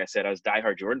kid, like I said, I was a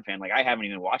diehard Jordan fan. Like, I haven't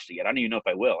even watched it yet. I don't even know if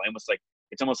I will.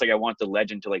 It's almost like I want the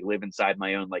legend to like live inside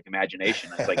my own like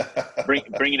imagination. It's like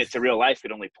bringing it to real life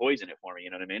could only poison it for me.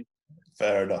 You know what I mean?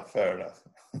 Fair enough.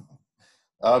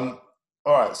 All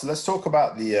right, so let's talk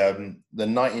about the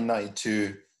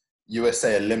 1992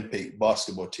 USA Olympic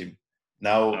basketball team.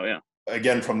 Now,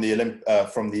 again, from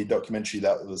the documentary,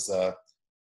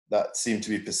 that seemed to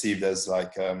be perceived as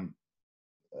like a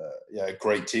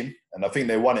great team, and I think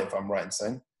they won it, if I'm right in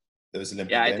saying. Those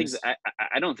Olympic games.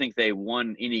 I don't think they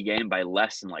won any game by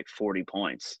less than like 40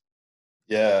 points.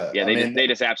 Yeah. They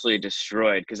just absolutely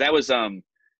destroyed, because that was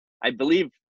I believe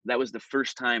that was the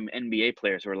first time NBA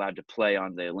players were allowed to play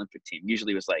on the Olympic team.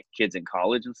 Usually it was like kids in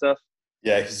college and stuff.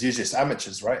 Yeah, because usually it's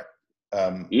amateurs, right?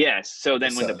 Yes. So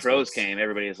then when the pros came,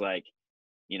 everybody was like,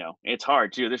 you know, it's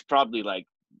hard too. There's probably like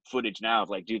footage now of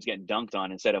like dudes getting dunked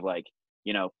on instead of like,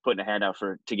 you know, putting a hand out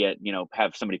to get, you know,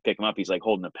 have somebody pick him up. He's like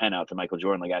holding a pen out to Michael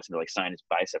Jordan, like asking to like sign his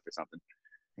bicep or something.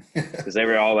 Because they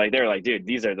were like, dude,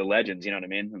 these are the legends, you know what I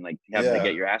mean? And like having to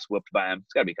get your ass whooped by them,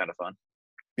 it's got to be kind of fun.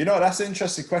 You know, that's an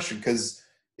interesting question, because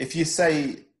if you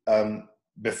say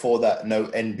before that no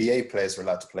NBA players were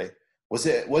allowed to play, was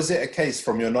it a case,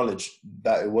 from your knowledge,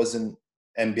 that it wasn't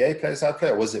NBA players allowed to play,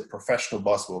 or was it professional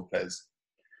basketball players?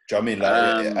 Do you know what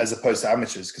I mean? Like, as opposed to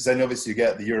amateurs? Because then obviously you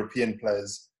get the European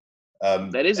players.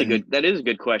 That is a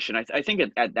good question. I think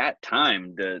at that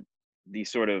time, the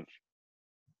sort of,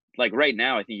 like right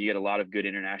now, I think you get a lot of good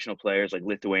international players, like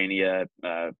Lithuania,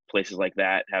 places like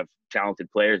that have talented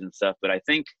players and stuff. But I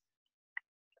think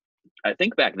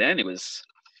back then it was,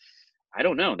 I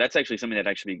don't know. That's actually something that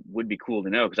actually would be cool to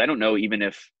know, because I don't know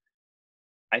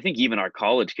I think even our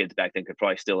college kids back then could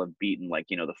probably still have beaten, like,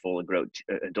 you know, the full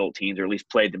adult teams, or at least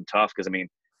played them tough. Because I mean,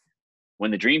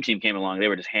 when the Dream Team came along, they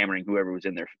were just hammering whoever was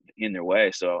in their way.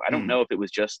 So I don't know if it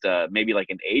was just maybe like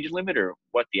an age limit, or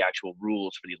what the actual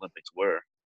rules for the Olympics were.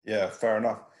 Yeah, fair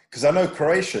enough. Because I know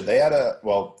Croatia, they had it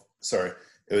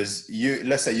was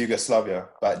let's say Yugoslavia,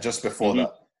 but just before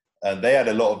that, and they had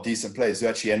a lot of decent players who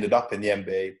actually ended up in the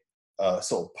NBA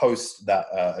sort of post that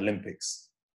Olympics.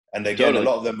 And again, a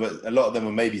lot of them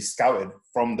were maybe scouted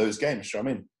from those games. You know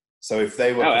what I mean? So if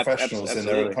they were professionals in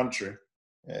their own country,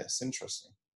 yeah, it's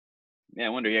interesting. Yeah, I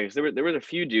wonder. Yeah, because there were a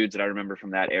few dudes that I remember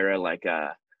from that era, like oh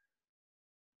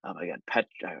my God,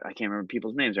 I can't remember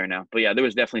people's names right now. But yeah, there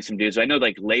was definitely some dudes. I know,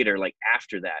 like later, like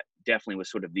after that, definitely was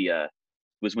sort of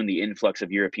was when the influx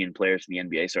of European players in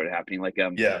the NBA started happening. Like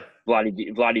Vlade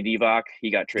Divac, he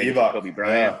got traded for Kobe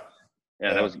Bryant.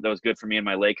 Yeah, that was good for me and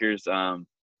my Lakers.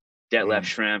 Detlef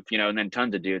Schrempf, you know, and then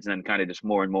tons of dudes, and then kind of just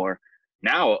more and more.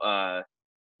 Now,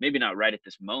 maybe not right at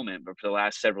this moment, but for the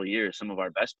last several years, some of our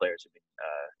best players have been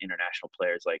international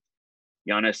players. Like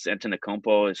Giannis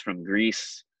Antetokounmpo is from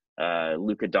Greece.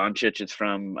 Luka Doncic is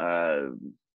from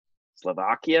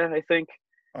Slovakia, I think.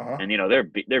 And you know,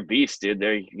 they're beasts, dude.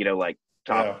 They're, you know, like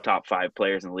top 5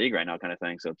 players in the league right now, kind of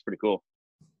thing. So it's pretty cool.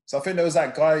 So I think there was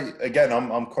that guy again.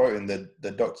 I'm quoting the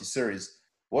docu-series.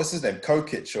 What's his name?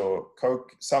 Kokic or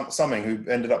something, who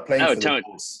ended up playing for the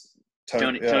Bulls.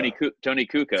 Tony Kukoc.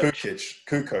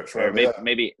 Kukoc, right? Or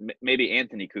maybe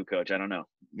Anthony Kukoc. I don't know.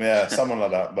 Yeah, someone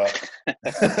like that. But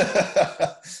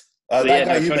So that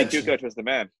guy no, you Tony mentioned, Kukoc was the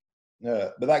man. yeah,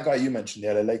 but that guy you mentioned,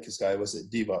 yeah, the Lakers guy, was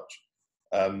it Divac?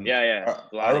 Yeah.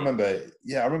 I Vlade. remember,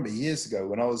 I remember years ago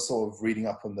when I was sort of reading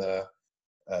up on the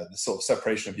sort of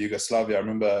separation of Yugoslavia. I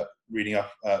remember reading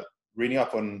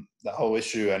up on that whole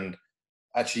issue and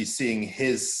actually seeing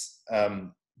his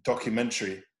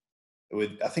documentary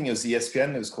with, I think it was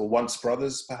ESPN. It was called Once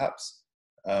Brothers, perhaps.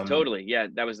 Totally. Yeah,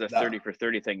 that was the that, 30 for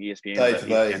 30 thing ESPN, day for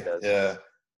day, ESPN does. yeah,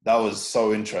 that was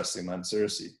so interesting, man.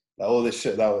 Seriously, like all this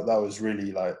shit, that was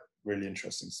really like really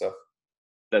interesting stuff.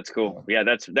 That's cool. Yeah,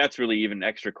 that's really even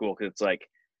extra cool because it's like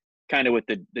kind of with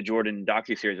the Jordan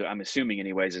docuseries, I'm assuming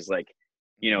anyways, is like,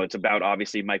 you know, it's about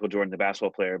obviously Michael Jordan, the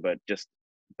basketball player, but just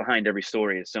behind every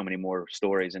story is so many more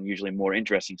stories and usually more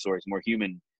interesting stories, more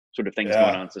human sort of things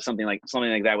going on. So something like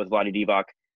that with Vlade Divac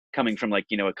coming from like,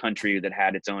 you know, a country that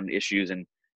had its own issues and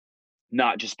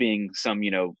not just being some,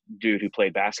 you know, dude who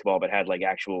played basketball, but had like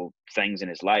actual things in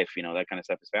his life, you know, that kind of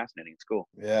stuff is fascinating. It's cool.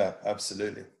 Yeah,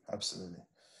 absolutely.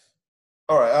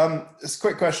 All right, it's a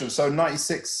quick question. So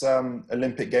 96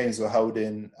 Olympic Games were held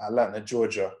in Atlanta,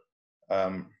 Georgia.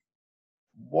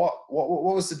 What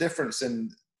was the difference in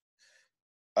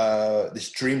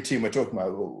this dream team we're talking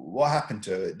about? What happened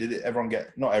to it? Did everyone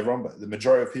get, not everyone, but the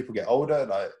majority of people get older?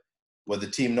 Like, were the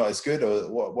team not as good, or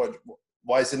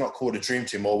why is it not called a dream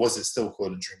team, or was it still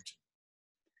called a dream team?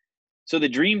 So the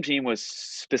dream team was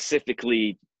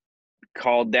specifically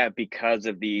called that because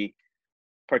of the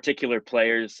particular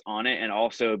players on it, and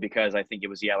also because I think it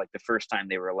was like the first time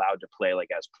they were allowed to play like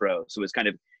as pro. So it was kind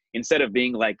of, instead of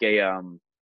being like a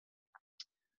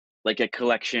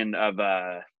collection of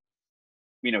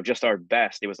you know, just our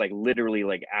best, it was like literally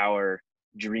like our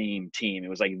dream team. It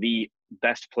was like the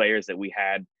best players that we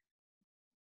had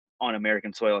on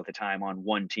American soil at the time on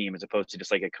one team, as opposed to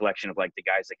just like a collection of like the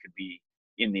guys that could be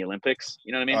in the Olympics.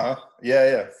 You know what I mean?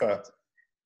 Yeah, fair.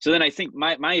 So then I think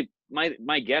my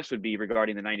guess would be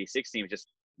regarding the 96 team, just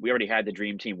we already had the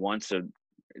dream team once, so it'd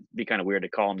be kind of weird to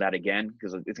call them that again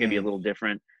because it's going to be a little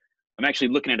different. I'm actually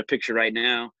looking at a picture right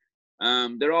now.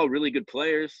 They're all really good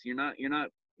players. You're not,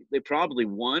 they probably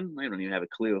won. I don't even have a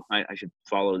clue. I should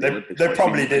follow the Olympics. They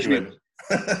probably did win.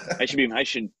 I should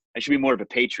be more of a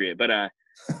patriot, but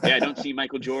yeah, I don't see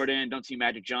Michael Jordan, don't see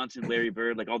Magic Johnson, Larry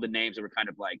Bird, like all the names that were kind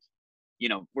of like, you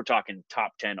know, we're talking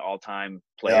top 10 all-time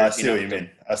players. Yeah, I see what you mean.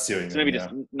 So maybe just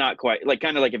not quite, like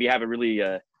kind of like if you have a really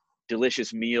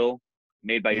delicious meal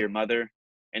made by your mother,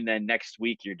 and then next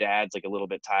week your dad's like a little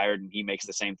bit tired and he makes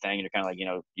the same thing, and you're kind of like, you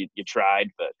know, you tried,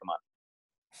 but come on.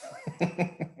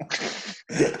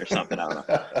 Or something, I don't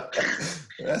know.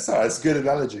 That's all right. It's a good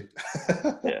analogy.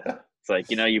 Yeah. It's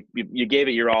like, you know, you gave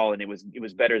it your all, and it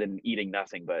was better than eating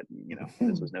nothing, but you know,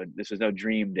 this was no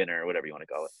dream dinner or whatever you want to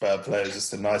call it. Fair play,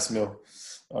 just a nice meal.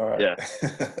 All right.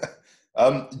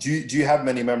 Yeah. Do you have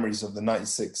many memories of the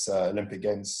 96 Olympic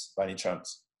Games by any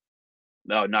chance?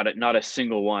 No, not a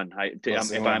single one.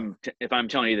 If I'm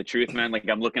telling you the truth, man, like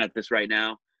I'm looking at this right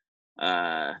now.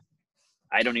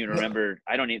 I don't even remember.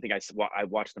 I don't even think I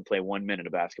watched them play 1 minute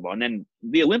of basketball. And then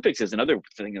the Olympics is another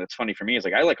thing that's funny for me. Is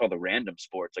like I like all the random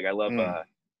sports. Like I love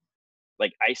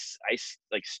like ice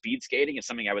like speed skating is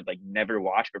something I would like never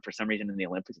watch, but for some reason in the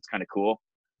Olympics it's kind of cool.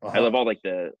 I love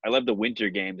I love the winter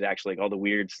games, actually, like all the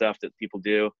weird stuff that people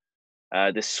do.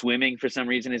 The swimming for some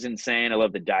reason is insane. I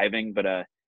love the diving, but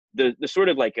the sort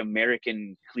of like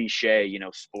American cliche, you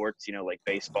know, sports, you know, like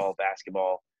baseball,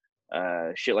 basketball,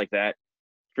 shit like that.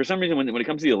 For some reason, when it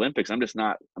comes to the Olympics, I'm just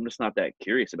not that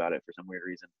curious about it for some weird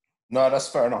reason. No, that's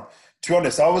fair enough. To be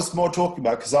honest, I was more talking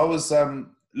about, because I was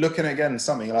looking again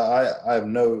something. Like I have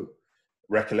no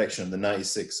recollection of the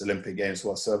 96 Olympic Games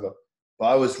whatsoever, but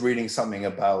I was reading something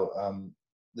about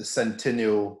the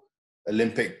Centennial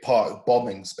Olympic Park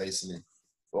bombings, basically,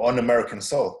 on American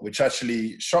soil, which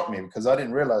actually shocked me because I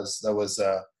didn't realize there was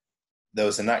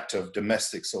an act of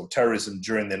domestic sort of terrorism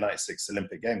during the 96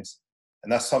 Olympic Games.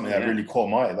 And that's something that really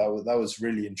caught my eye. That was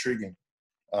really intriguing.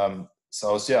 So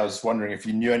I was wondering if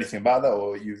you knew anything about that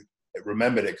or you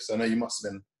remembered it, because I know you must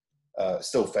have been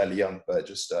still fairly young, but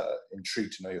just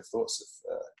intrigued to know your thoughts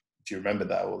if you remember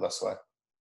that, or that's why.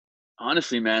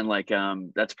 Honestly, man, like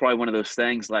that's probably one of those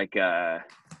things. Like I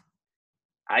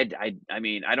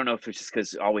mean, I don't know if it's just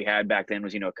because all we had back then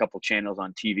was, you know, a couple channels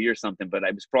on TV or something, but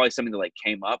it was probably something that like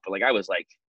came up. But like I was like,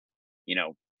 you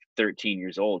know, 13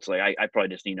 years old, so like I probably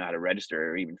just didn't know how to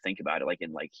register or even think about it like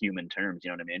in like human terms, you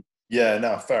know what I mean? Yeah,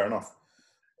 no, fair enough.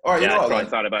 All right, yeah, you know I what, probably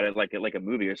thought about it like a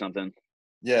movie or something.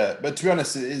 Yeah, but to be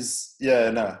honest, it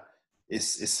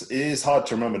is hard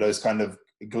to remember those kind of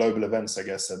global events, I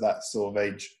guess, at that sort of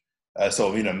age,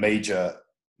 sort of, you know, major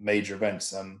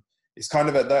events. it's kind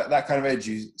of at that kind of age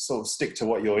you sort of stick to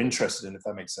what you're interested in, if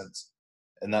that makes sense.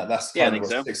 And that's Yeah, I kind of think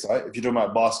what so. sticks, right? If you're talking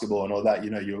about basketball and all that,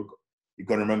 you've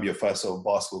got to remember your first sort of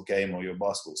basketball game or your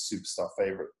basketball superstar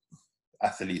favorite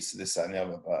athletes, this, that, and the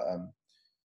other. But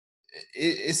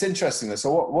it's interesting though.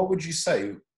 So what would you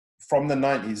say from the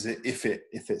 90s, if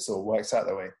it sort of works out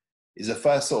that way, is the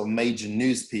first sort of major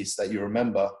news piece that you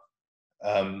remember,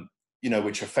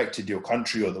 which affected your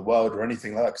country or the world or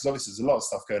anything like that? Because obviously there's a lot of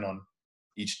stuff going on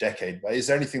each decade, but is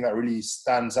there anything that really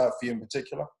stands out for you in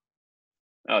particular?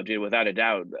 Oh, dude, without a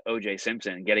doubt, O.J.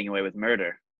 Simpson getting away with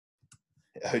murder.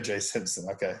 O.J. Simpson,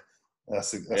 okay,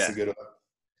 that's Yeah. a good one.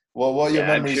 Well, what are your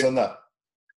Yeah, I'm memories sure. on that?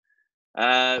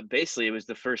 Basically, it was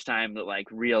the first time that like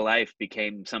real life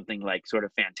became something like sort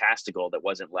of fantastical that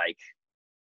wasn't like,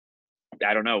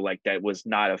 I don't know, like that was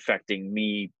not affecting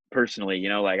me personally.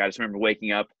 Like I just remember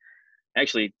waking up.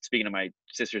 Actually, speaking of my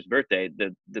sister's birthday,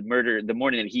 the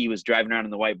morning that he was driving around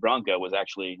in the white Bronco was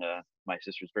actually my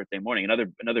sister's birthday morning.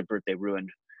 Another birthday ruined.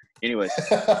 Anyways,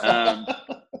 um,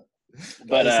 That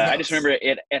but is I just nuts. remember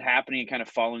it happening and kind of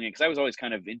following it because I was always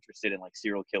kind of interested in like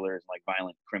serial killers and like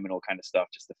violent criminal kind of stuff.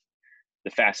 Just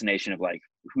the fascination of like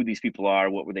who these people are,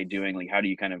 what were they doing, like how do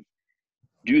you kind of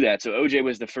do that. So OJ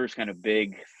was the first kind of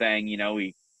big thing.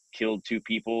 He killed two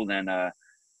people, then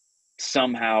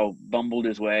somehow bumbled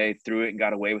his way through it and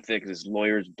got away with it because his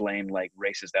lawyers blamed like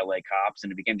racist LA cops,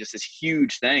 and it became just this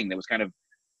huge thing that was kind of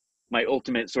my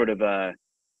ultimate sort of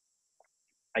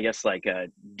I guess like a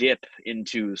dip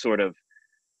into sort of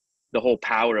the whole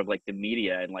power of like the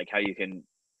media and like how you can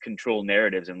control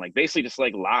narratives and like basically just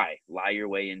like lie your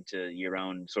way into your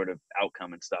own sort of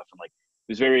outcome and stuff. And like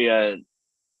it was very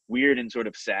weird and sort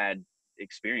of sad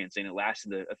experience, and it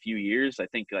lasted a few years. I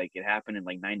think like it happened in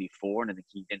like 94, and I think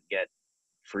he didn't get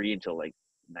free until like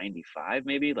 95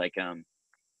 maybe. Like But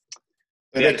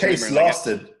yeah, I just remember like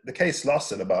the case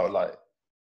lasted about like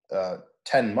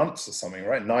 10 months or something,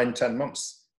 right? 9-10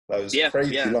 months. That was a yeah,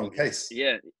 crazy yeah, long case.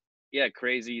 yeah, yeah,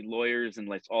 crazy lawyers and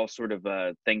like all sort of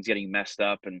things getting messed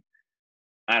up. And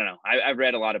I don't know, I've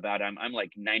read a lot about it. I'm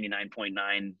like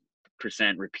 99.9%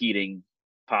 repeating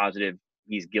positive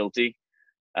he's guilty.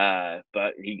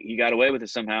 But he got away with it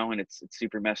somehow, and it's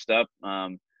super messed up.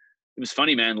 It was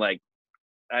funny, man. Like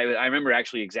I remember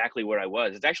actually exactly where I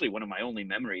was. It's actually one of my only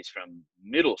memories from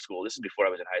middle school. This is before I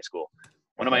was in high school.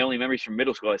 One of my Okay. only memories from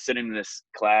middle school. I was sitting in this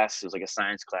class. It was like a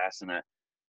science class, and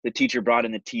the teacher brought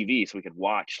in the TV so we could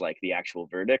watch like the actual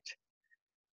verdict.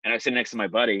 And I was sitting next to my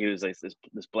buddy. He was like this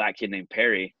black kid named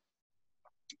Perry,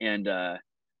 and I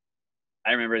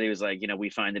remember he was like, we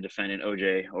find the defendant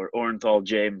OJ or Orenthal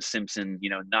James Simpson,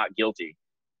 not guilty.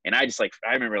 And I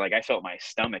remember like I felt my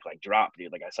stomach like drop,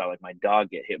 dude. Like I saw like my dog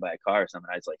get hit by a car or something.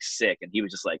 I was like sick, and he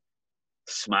was just like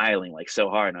smiling like so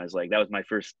hard. And I was like, that was my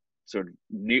first sort of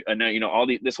new,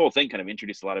 this whole thing kind of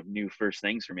introduced a lot of new first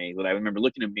things for me. But I remember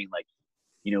looking at him being like,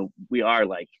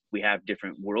 we have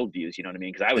different worldviews. You know what I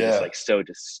mean? Because I was just Yeah. like so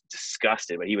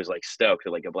disgusted, but he was like stoked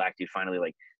that like a black dude finally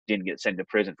like didn't get sent to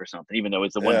prison for something, even though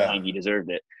it's the one Yeah. time he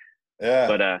deserved it. Yeah.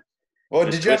 But Well, it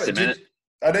was did you ever? twisted, man.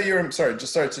 I know you're. Sorry,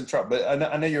 just sorry to interrupt, but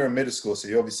I know you're in middle school, so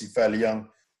you're obviously fairly young.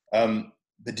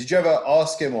 But did you ever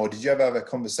ask him, or did you ever have a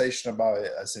conversation about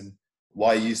it, as in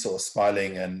why are you sort of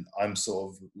smiling and I'm sort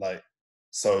of like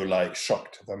so like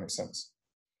shocked? If that makes sense.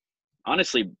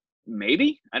 Honestly,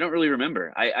 maybe I don't really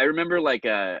remember. I remember like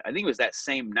I think it was that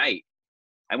same night.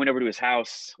 I went over to his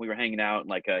house. We were hanging out, and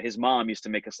like his mom used to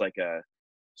make us like a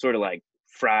sort of like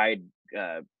fried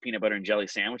peanut butter and jelly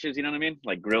sandwiches. You know what I mean?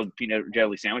 Like grilled peanut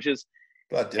jelly sandwiches.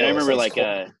 Bloody And I hell, that remember sounds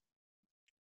like cool.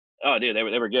 oh dude, they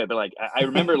were good. But like I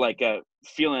remember like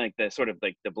feeling like the sort of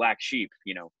like the black sheep,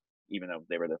 even though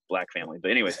they were the black family.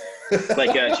 But anyways,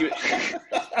 like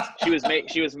she was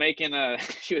making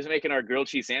she was making our grilled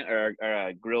cheese or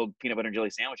our grilled peanut butter and jelly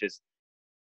sandwiches,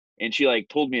 and she like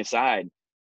pulled me aside,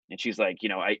 and she's like,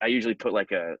 I usually put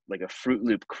like a Fruit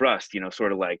Loop crust,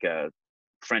 sort of like a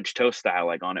French toast style,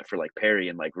 like on it for like Perry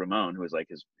and like Ramon, who was like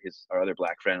his our other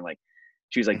black friend. Like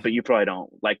she's like, but you probably don't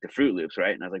like the Fruit Loops,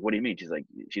 right? And I was like, what do you mean? She's like,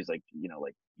 like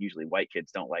usually white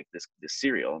kids don't like this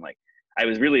cereal. And like I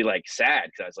was really like sad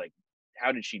because I was like,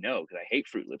 how did she know? Because I hate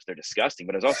Fruit Loops, they're disgusting.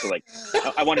 But I was also like,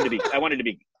 I wanted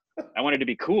to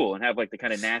be cool and have like the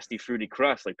kind of nasty fruity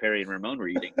crust like Perry and Ramon were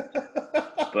eating.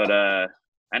 But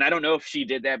and I don't know if she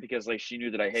did that because like she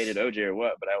knew that I hated OJ or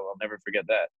what, but I'll never forget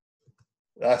that.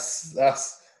 That's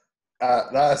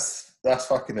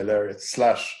fucking hilarious.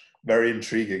 Slash very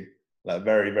intriguing. Like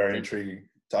very very And intriguing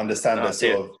to understand the dude,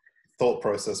 sort of thought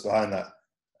process behind that.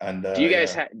 And do you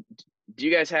guys yeah.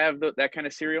 have that kind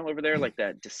of cereal over there, like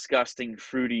that disgusting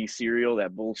fruity cereal,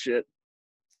 that bullshit?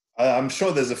 I'm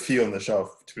sure there's a few on the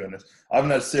shelf, to be honest. I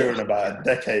haven't had cereal in about a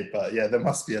decade, but yeah, there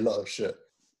must be a lot of shit.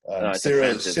 It's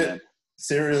offensive, man.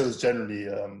 Cereal is generally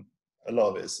a lot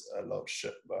of it is a lot of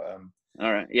shit. But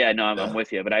All right. Yeah, no, I'm yeah,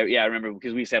 with you. But I remember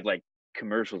because we used to have like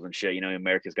commercials and shit. You know,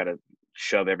 America's got to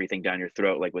shove everything down your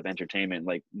throat, like with entertainment,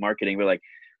 like marketing. We're like,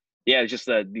 yeah, it's just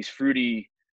these fruity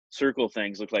circle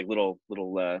things look like little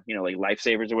you know, like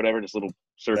lifesavers or whatever, just little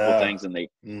circle yeah. things, and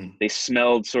Mm. they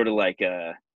smelled sort of like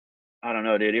I don't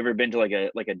know, dude. You ever been to like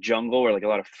a jungle where like a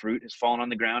lot of fruit has fallen on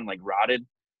the ground, like rotted?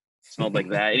 Smelled like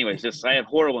that. Anyways, just I have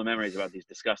horrible memories about these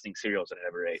disgusting cereals that I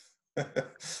never ate.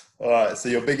 All right. So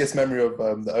your biggest memory of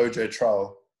the OJ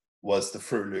trial was the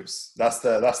Fruit Loops. That's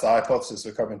the hypothesis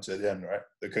we're coming to at the end, right?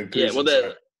 The Yeah, well,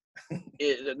 conclusion.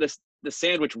 Sorry. the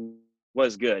sandwich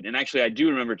was good, and actually, I do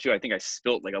remember too. I think I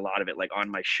spilt like a lot of it, like on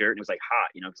my shirt, and it was like hot,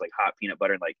 you know, because like hot peanut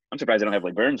butter. And like, I'm surprised I don't have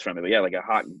like burns from it, but yeah, like a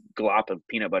hot glop of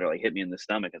peanut butter like hit me in the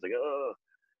stomach. I was like, oh,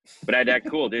 but I had to act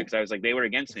cool, dude, because I was like, they were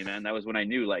against me, man. That was when I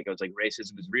knew, like, I was like,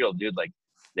 racism is real, dude. Like,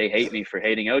 they hate me for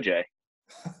hating OJ.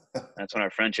 That's when our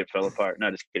friendship fell apart.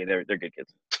 No, just kidding. They're good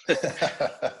kids.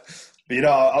 But you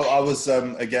know, I was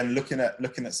again looking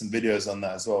at some videos on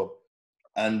that as well,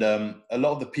 and a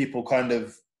lot of the people kind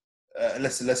of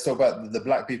let's talk about the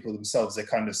black people themselves. They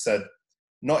kind of said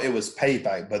not it was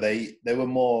payback, but they were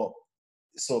more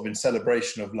sort of in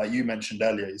celebration of, like you mentioned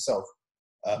earlier yourself,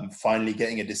 finally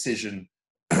getting a decision,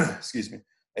 excuse me,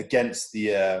 against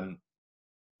the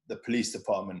police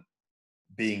department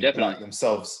being Definitely. black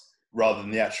themselves rather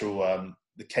than the actual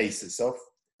the case itself.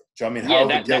 Do you know what I mean? Yeah,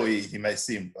 However guilty he may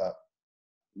seem, but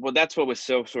well, that's what was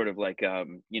so sort of like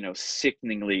you know,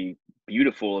 sickeningly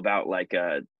beautiful about like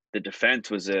the defense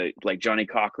was like Johnny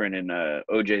Cochran and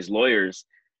OJ's lawyers.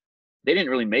 They didn't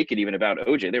really make it even about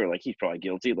OJ. They were like, he's probably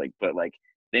guilty, like, but like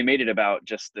they made it about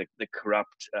just the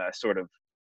corrupt sort of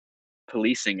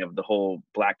policing of the whole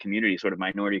black community, sort of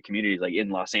minority communities, like in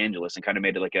Los Angeles, and kind of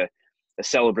made it like a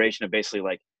celebration of basically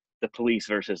like the police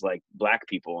versus like black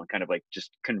people, and kind of like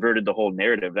just converted the whole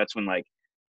narrative. That's when like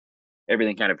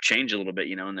everything kind of changed a little bit,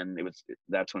 you know, and then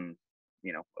that's when,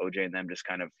 you know, OJ and them just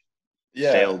kind of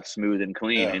yeah, sailed smooth and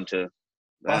clean yeah. into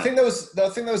But that. I think there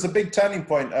was a big turning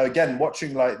point. Again,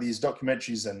 watching like these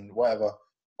documentaries and whatever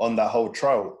on that whole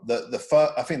trial.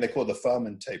 I think they call it the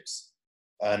Furman tapes,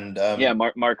 and Yeah,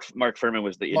 Mark Furman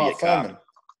was the Mark idiot cop. Furman.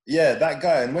 Yeah, that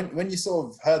guy. And when you sort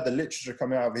of heard the literature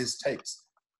coming out of his tapes,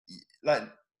 like,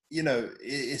 you know,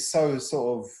 it's so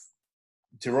sort of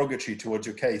derogatory towards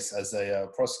your case as a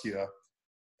prosecutor.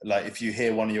 Like if you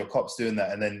hear one of your cops doing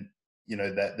that, and then, you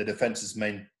know, that the defense's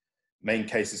main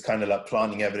case is kind of like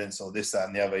planting evidence or this, that,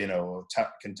 and the other, you know, or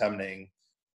contaminating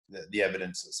the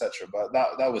evidence, etc. But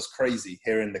that was crazy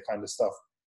hearing the kind of stuff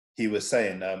he was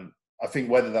saying. I think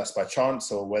whether that's by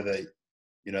chance or whether,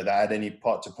 you know, that had any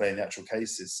part to play in the actual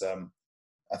case is,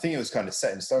 I think it was kind of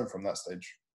set in stone from that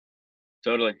stage.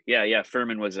 Totally. Yeah.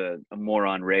 Furman was a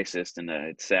moron racist, and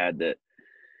it's sad that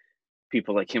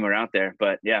people like him are out there.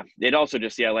 But yeah, it also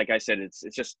just, yeah, like I said, it's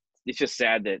just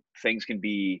sad that things can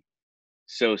be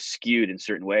so skewed in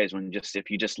certain ways when just if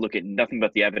you just look at nothing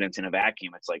but the evidence in a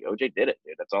vacuum, it's like OJ did it,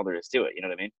 dude. That's all there is to it. You know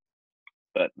what I mean?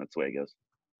 But that's the way it goes.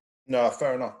 No,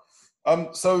 fair enough.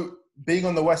 So being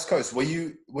on the West Coast, were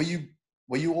you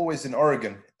always in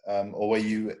Oregon, or were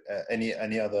you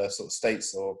any other sort of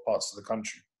states or parts of the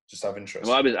country? Just have Well,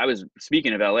 interest. I was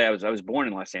speaking of LA. I was born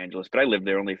in Los Angeles, but I lived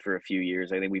there only for a few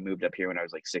years. I think we moved up here when I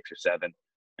was like 6 or 7,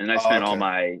 and I Oh, spent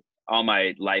okay. all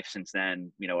my life since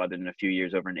then. You know, other than a few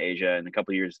years over in Asia and a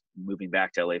couple of years moving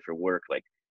back to LA for work. Like,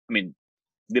 I mean,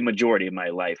 the majority of my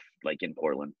life, like in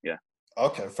Portland. Yeah.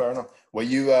 Okay, fair enough.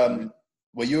 Mm-hmm.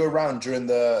 Were you around during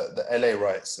the LA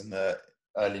riots in the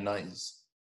early 90s?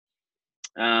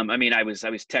 I mean, I was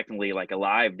technically like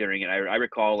alive during it. I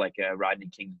recall like Rodney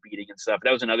King's beating and stuff.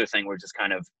 That was another thing where just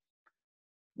kind of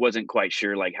wasn't quite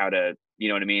sure like how to, you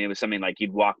know what I mean? It was something like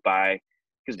you'd walk by,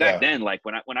 because back Yeah, then, like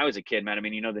when I was a kid, man, I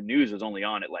mean, you know, the news was only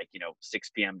on at like, you know,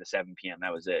 6 p.m. to 7 p.m.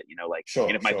 That was it, you know, like, and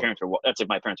sure, if my sure. parents were, that's if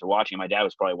my parents were watching. My dad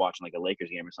was probably watching like a Lakers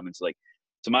game or something. So like,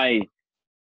 so my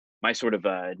sort of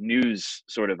news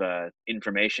sort of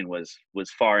information was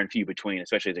far and few between,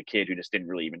 especially as a kid who just didn't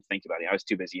really even think about it. I was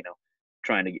too busy, you know,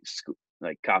 trying to get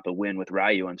like cop a win with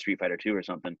Ryu on Street Fighter 2 or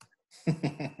something.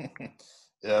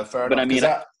 Yeah, fair But enough. I Because mean,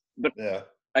 that, but yeah.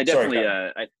 I Sorry, definitely,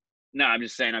 Karen. no, I'm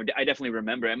just saying, I definitely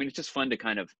remember. I mean, it's just fun to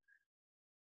kind of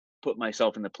put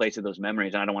myself in the place of those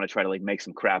memories. And I don't want to try to like make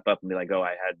some crap up and be like, oh,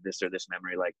 I had this or this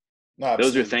memory. Like No,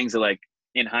 those are absolutely. things that like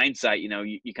in hindsight, you know,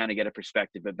 you kind of get a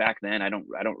perspective. But back then, I don't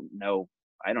know.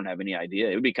 I don't have any idea.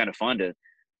 It would be kind of fun to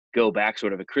go back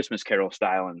sort of a Christmas Carol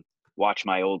style and watch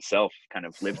my old self kind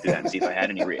of live through that and see if I had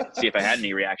any see if I had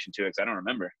any reaction to it. 'Cause I don't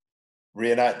remember.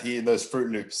 reenact eating those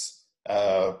Fruit Loops,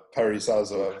 Perry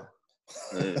Salzo.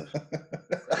 Ugh.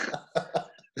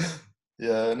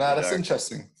 Yeah, no, that's Dark.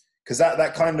 interesting because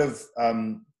that kind of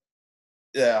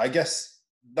yeah, I guess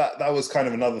that was kind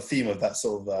of another theme of that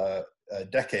sort of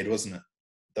decade, wasn't it?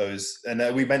 Those,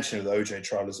 and we mentioned the OJ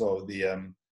trial as well,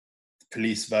 the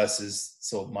police versus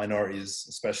sort of minorities,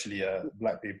 especially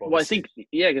black people. Well, I Obviously. think,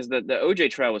 yeah, because the OJ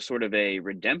trial was sort of a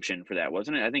redemption for that,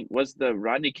 wasn't it? I think, was the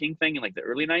Rodney King thing in like the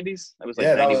early 90s? That was like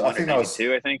Yeah, that was. I 91 or think that was.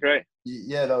 92, I think, right?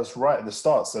 Yeah, that was right at the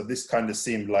start. So this kind of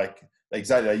seemed like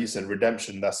exactly like you said,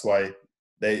 redemption. That's why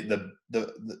the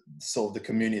sort of the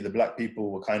community, the black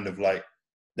people were kind of like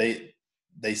they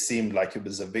seemed like it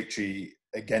was a victory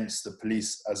against the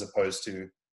police as opposed to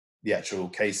the actual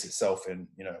case itself. And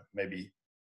maybe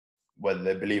whether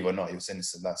they believe or not he was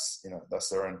innocent, that's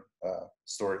their own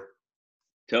story.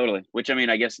 Totally. Which, I mean,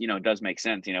 I guess, does make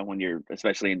sense, when you're,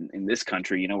 especially in this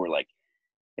country, we're like,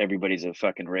 everybody's a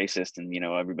fucking racist and,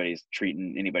 everybody's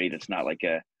treating anybody that's not like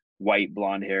a white,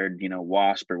 blonde haired,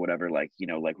 wasp or whatever, like,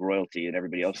 like royalty, and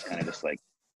everybody else is kind of just like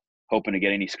hoping to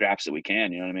get any scraps that we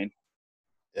can, you know what I mean?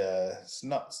 Yeah, it's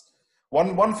nuts.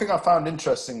 One thing I found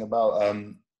interesting about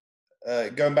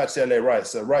going back to LA riots,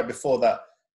 so right before that,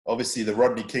 obviously the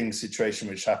Rodney King situation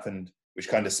which happened, which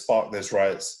kind of sparked those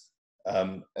riots,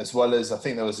 as well as I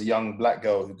think there was a young black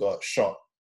girl who got shot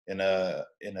in a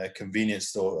convenience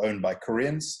store owned by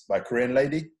Korean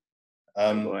lady.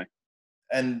 Oh boy.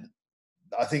 And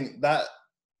I think that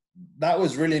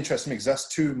was really interesting because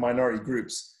that's two minority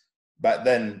groups back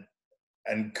then,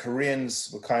 and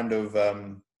Koreans were kind of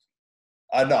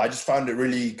I don't know, I just found it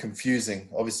really confusing,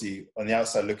 obviously on the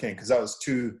outside looking in, because that was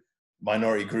two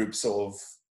minority groups sort of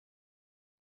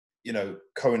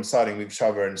coinciding with each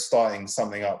other and starting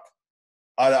something up.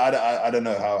 I don't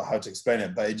know how to explain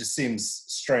it, but it just seems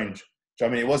strange. I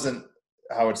mean, it wasn't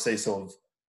how I'd say sort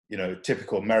of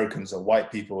typical Americans or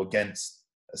white people against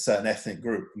a certain ethnic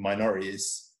group. Minority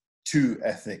is two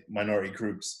ethnic minority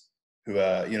groups who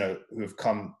are who have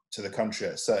come to the country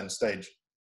at a certain stage,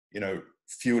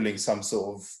 fueling some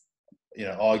sort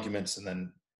of arguments and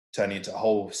then turning into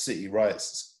whole city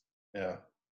riots. I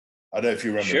don't know if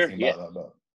you remember anything about that,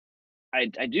 but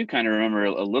I do kind of remember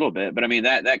a little bit, but I mean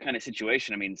that kind of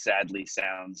situation, I mean, sadly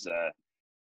sounds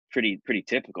pretty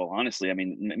typical, honestly. I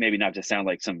mean, maybe not to sound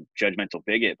like some judgmental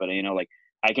bigot, but like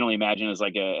I can only imagine as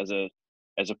like as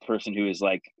a person who is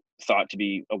like thought to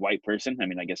be a white person. I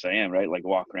mean, I guess I am, right? Like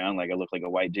walk around like I look like a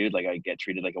white dude, like I get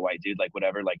treated like a white dude, like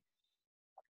whatever. Like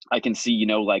I can see,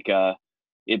 like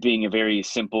it being a very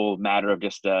simple matter of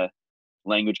just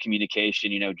language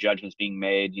communication, judgments being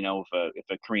made, if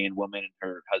a Korean woman and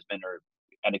her husband are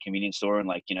at a convenience store and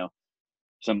like,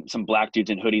 some black dudes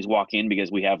in hoodies walk in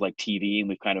because we have like TV and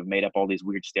we've kind of made up all these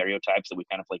weird stereotypes that we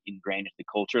kind of like ingrained into the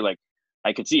culture. Like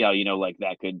I could see how, like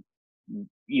that could,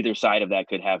 either side of that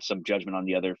could have some judgment on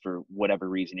the other for whatever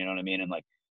reason, you know what I mean? And like,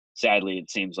 sadly,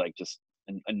 it seems like just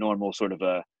a normal sort of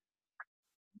a,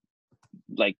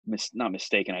 like not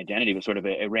mistaken identity, but sort of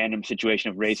a random situation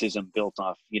of racism built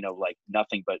off, like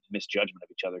nothing but misjudgment of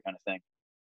each other kind of thing.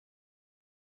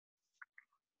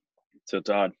 So it's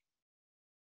odd.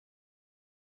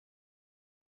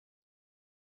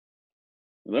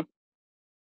 Hello?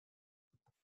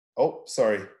 Oh,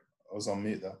 sorry. I was on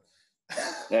mute there.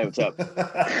 Hey, what's up?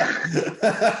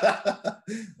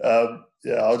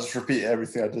 Yeah, I'll just repeat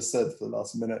everything I just said for the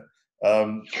last minute.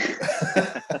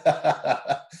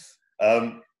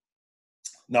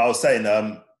 No, I was saying,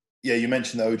 yeah, you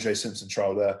mentioned the O.J. Simpson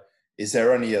trial there. Is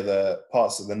there any other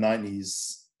parts of the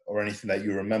 90s or anything that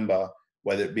you remember,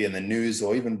 whether it be in the news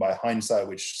or even by hindsight,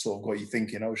 which sort of got you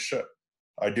thinking, oh, shit,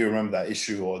 I do remember that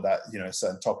issue or that,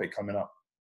 certain topic coming up?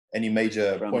 Any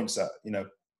major points that,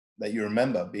 that you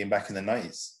remember being back in the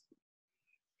 90s?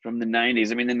 From the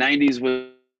 90s. I mean, the 90s was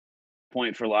a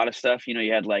point for a lot of stuff.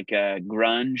 You had like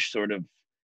grunge, sort of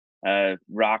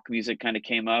rock music kind of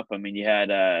came up. I mean, you had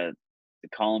the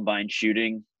Columbine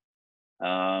shooting.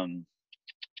 Was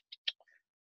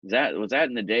that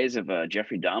in the days of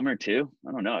Jeffrey Dahmer too?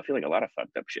 I don't know. I feel like a lot of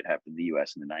fucked up shit happened in the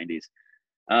U.S. in the 90s.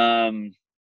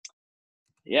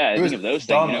 Yeah, I think of those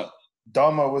Dahmer. things.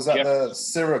 Dahmer, was that the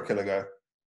serial killer guy?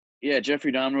 Yeah,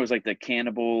 Jeffrey Dahmer was like the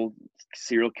cannibal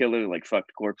serial killer, like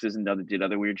fucked corpses and did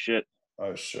other weird shit.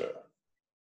 Oh shit.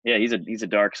 Yeah, he's a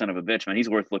dark son of a bitch, man. He's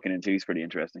worth looking into. He's pretty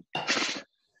interesting. It's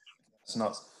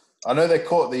nuts. I know they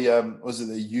caught the was it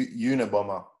the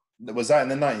Unabomber? Was that in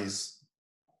the 90s?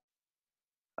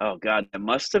 Oh god, it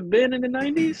must have been in the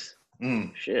 90s.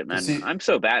 Shit, man. I'm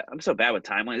so bad with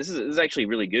timeline. This is actually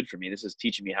really good for me. This is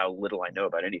teaching me how little I know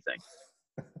about anything.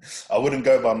 I wouldn't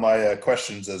go by my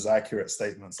questions as accurate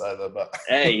statements either, but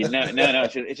Hey, no.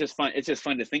 It's just fun. It's just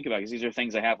fun to think about because these are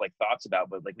things I have like thoughts about.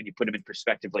 But like when you put them in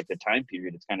perspective, like the time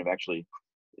period, it's kind of actually,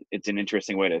 it's an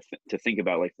interesting way to think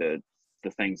about like the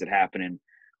things that happen and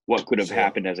what could have sure.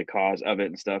 happened as a cause of it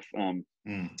and stuff.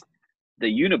 The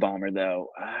Unabomber though,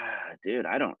 dude,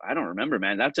 I don't remember,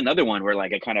 man. That's another one where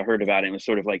like I kind of heard about it and it was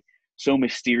sort of like so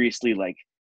mysteriously like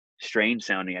strange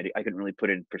sounding. I couldn't really put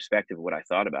it in perspective of what I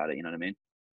thought about it. You know what I mean?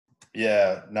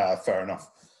 Yeah, nah, fair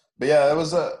enough. But yeah,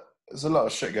 there's a lot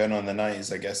of shit going on in the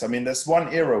 90s, I guess. I mean, there's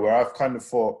one era where I've kind of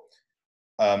thought,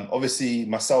 obviously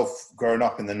myself growing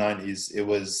up in the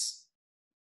 90s,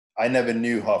 I never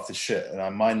knew half the shit.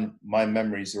 And my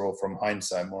memories are all from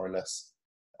hindsight, more or less.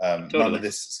 Totally. None of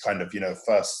this is kind of,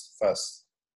 first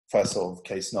sort of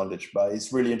case knowledge, but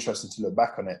it's really interesting to look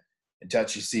back on it and to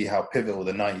actually see how pivotal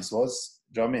the 90s was.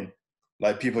 Do you know what I mean?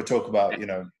 Like people talk about,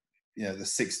 the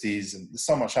 60s, and there's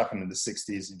so much happened in the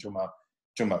 60s, and talking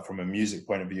about from a music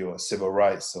point of view, or civil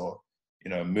rights, or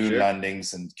moon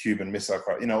landings and Cuban Missile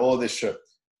Crisis, all this shit.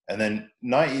 And then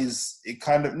 90s, it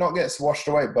kind of not gets washed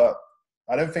away, but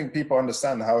I don't think people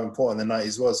understand how important the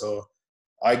 90s was. Or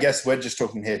I guess we're just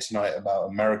talking here tonight about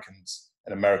Americans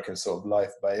and American sort of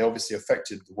life, but it obviously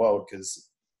affected the world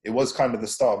because it was kind of the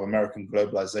start of American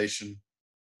globalization.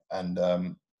 And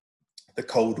the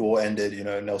Cold War ended,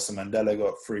 Nelson Mandela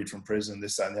got freed from prison,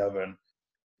 this, that, and the other. And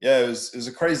yeah, it was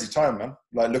a crazy time, man.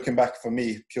 Like looking back for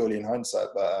me, purely in hindsight,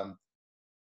 but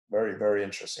very, very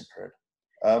interesting period.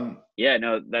 Yeah,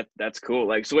 no, that's cool.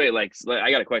 Like, so wait, like I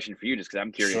got a question for you, just because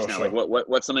I'm curious now. Sure. Like,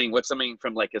 what's something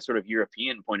from like a sort of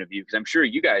European point of view? Because I'm sure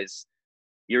you guys,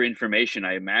 your information,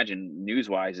 I imagine, news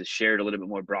wise, is shared a little bit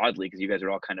more broadly because you guys are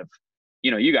all kind of,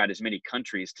 you got as many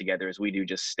countries together as we do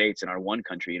just states in our one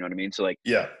country. You know what I mean? So like,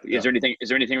 is there anything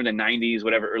in the 90s,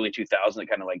 whatever, early 2000s that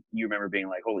kind of like you remember being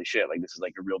like, holy shit, like this is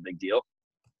like a real big deal?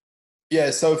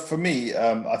 Yeah. So for me,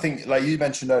 I think like you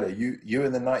mentioned earlier, you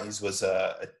in the 90s was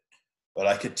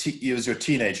it was your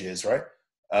teenage years, right?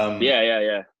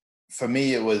 Yeah. For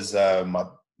me, it was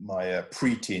my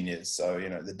pre-teen years, so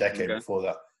the decade before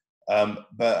that.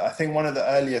 But I think one of the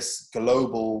earliest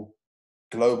global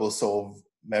sort of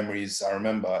memories I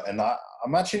remember, and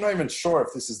I'm actually not even sure if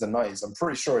this is the 90s. I'm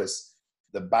pretty sure it's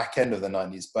the back end of the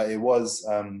 90s, but it was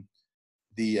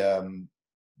the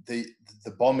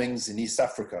bombings in East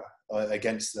Africa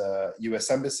against the U.S.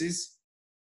 embassies.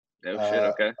 Oh shit!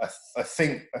 Okay. I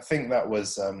think that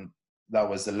was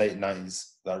the late 90s,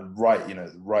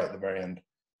 right at the very end.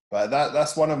 But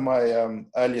that's one of my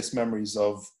earliest memories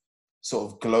of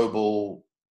sort of global,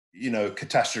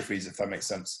 catastrophes, if that makes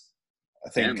sense. I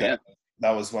think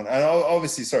that was one. And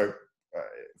obviously, sorry,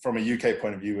 from a UK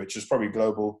point of view, which is probably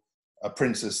global,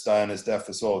 Princess Diana's death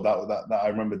as well. That I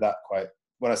remember that quite,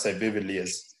 when I say vividly,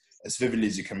 as vividly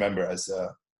as you can remember as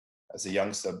a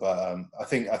youngster. But I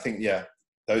think yeah,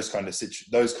 those kind of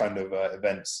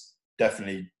events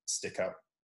definitely stick out.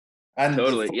 And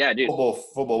totally, yeah, dude.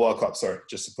 Football World Cup. Sorry,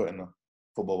 just to put in the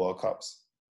Football World Cups.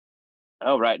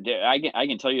 Oh right, I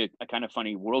can tell you a kind of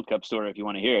funny World Cup story if you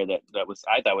want to hear.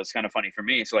 I thought was kind of funny for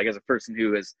me. So like as a person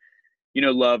who has,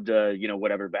 loved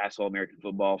whatever basketball, American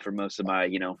football for most of my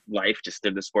life, just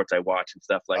did the sports I watch and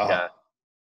stuff like.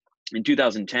 In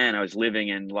 2010, I was living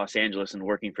in Los Angeles and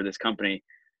working for this company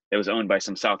that was owned by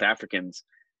some South Africans.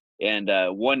 And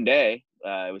one day,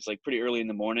 it was like pretty early in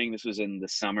the morning. This was in the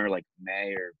summer, like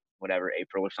May or whatever,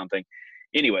 April or something.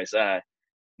 Anyways,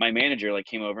 my manager like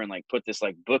came over and like put this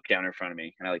like book down in front of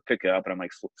me, and I like pick it up and I'm like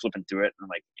flipping through it. And I'm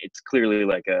like, it's clearly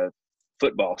like a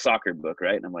soccer book,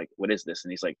 right? And I'm like, what is this?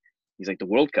 And he's like, the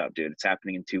World Cup, dude. It's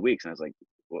happening in 2 weeks. And I was like,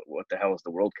 what the hell is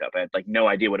the World Cup? I had like no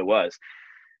idea what it was.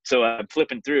 So I'm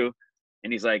flipping through,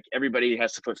 and he's like, everybody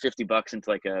has to put $50 into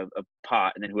like a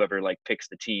pot, and then whoever like picks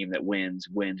the team that wins,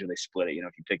 or they split it.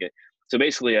 If you pick it. So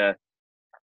basically, I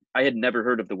had never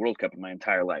heard of the World Cup in my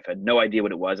entire life. I had no idea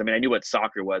what it was. I mean, I knew what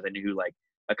soccer was. I knew who like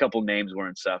a couple names were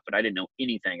and stuff, but I didn't know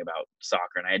anything about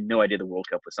soccer, and I had no idea the World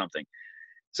Cup was something.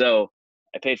 So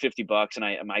I paid $50,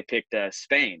 and I picked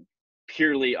Spain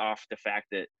purely off the fact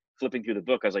that flipping through the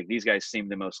book, I was like, these guys seem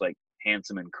the most like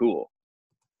handsome and cool,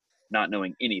 not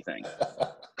knowing anything.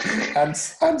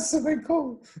 Handsome and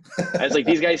cool. I was like,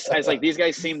 these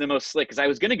guys seem the most slick, because I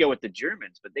was gonna go with the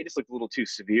Germans, but they just looked a little too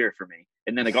severe for me.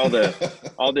 And then like all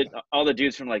the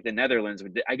dudes from like the Netherlands,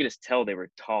 I could just tell they were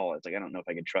tall. It's like, I don't know if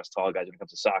I can trust tall guys when it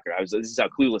comes to soccer. This is how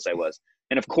clueless I was.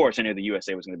 And of course I knew the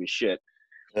USA was gonna be shit.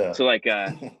 Yeah. So like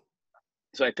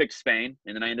so I picked Spain,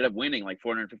 and then I ended up winning like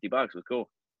 $450. It was cool.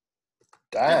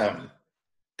 Damn.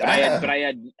 But I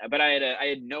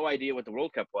had no idea what the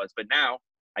World Cup was. But now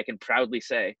I can proudly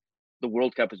say the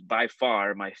World Cup is by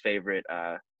far my favorite.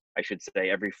 I should say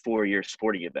every 4 year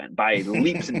sporting event by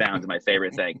leaps and bounds my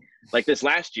favorite thing. Like this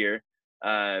last year,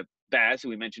 Baz, who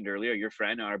we mentioned earlier, your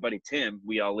friend, and our buddy Tim,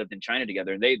 we all lived in China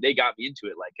together, and they got me into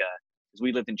it. Like, because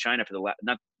we lived in China for the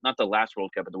not the last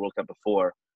World Cup, but the World Cup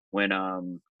before, when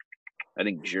I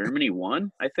think Germany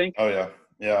won. I think. Oh yeah,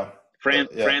 yeah.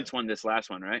 France won this last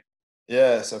one, right?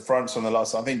 Yeah, so France won the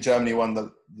last one. I think Germany won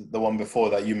the one before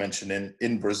that you mentioned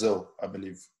in Brazil, I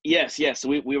believe. Yes. So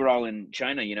we were all in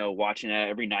China, watching it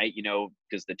every night,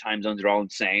 because the time zones are all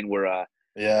insane. We're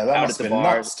that must have been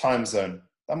nuts time zone.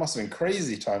 That must have been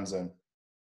crazy time zone.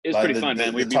 It was pretty fun,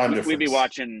 man. We'd be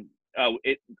watching.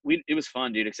 It was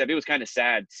fun, dude. Except it was kind of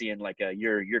sad seeing like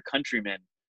your countrymen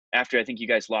after I think you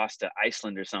guys lost to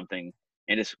Iceland or something,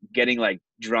 and just getting like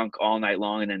drunk all night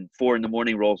long, and then 4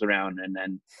 a.m. rolls around, and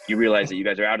then you realize that you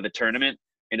guys are out of the tournament,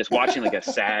 and just watching like a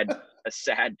sad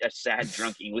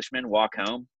drunk Englishman walk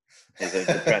home is a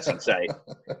depressing sight.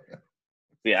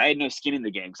 But yeah, I had no skin in the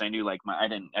game because I knew like I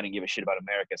didn't give a shit about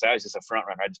America, so I was just a front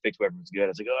runner. I just picked whoever was good. I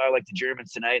was like, oh, I like the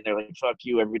Germans tonight, and they're like, fuck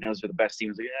you. Everybody knows they're the best team.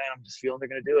 I was like, yeah, I'm just feeling they're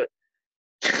gonna do it.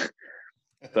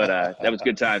 But that was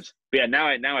good times. But yeah,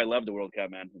 now I love the World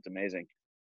Cup, man. It's amazing.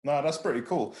 No, that's pretty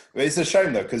cool. But it's a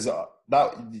shame though, because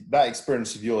that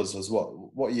experience of yours was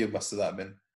what year must have that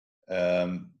been?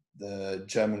 The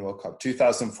German World Cup,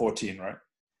 2014, right?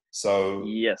 So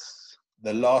yes.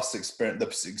 The last experience,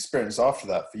 the experience after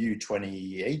that for you,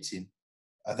 2018.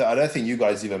 I don't think you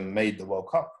guys even made the World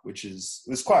Cup, it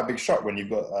was quite a big shock when you've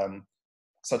got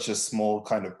such a small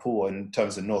kind of pool in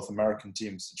terms of North American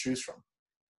teams to choose from.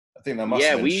 I think that must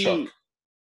have been a shock.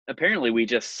 Apparently we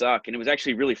just suck, and it was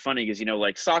actually really funny because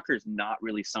like soccer is not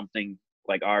really something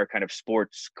like our kind of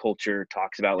sports culture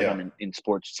talks about like in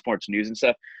sports news and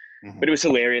stuff. Mm-hmm. But it was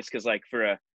hilarious because like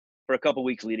for a couple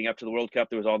weeks leading up to the World Cup,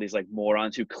 there was all these like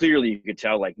morons who clearly you could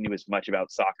tell like knew as much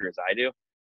about soccer as I do,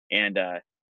 and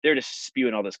they're just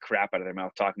spewing all this crap out of their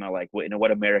mouth, talking about like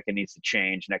what America needs to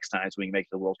change next time so we can make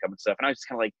the World Cup and stuff. And I was just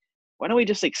kind of like, why don't we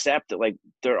just accept that like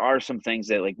there are some things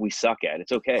that like we suck at?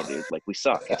 It's okay, dude. Like we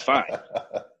suck. It's fine.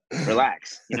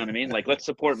 Relax. You know what I mean? Like let's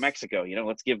support Mexico.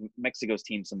 Let's give Mexico's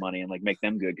team some money and like make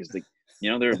them good because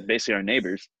they're basically our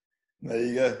neighbors. There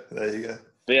you go.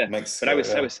 But yeah, Mexico,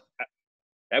 but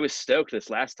I was stoked this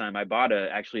last time. I bought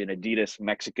actually an Adidas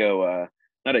Mexico,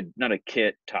 not a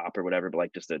kit top or whatever, but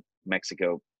like just a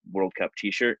Mexico World Cup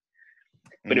T-shirt.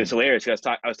 But it was hilarious because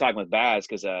I was talking with Baz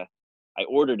because I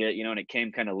ordered it, and it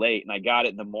came kind of late, and I got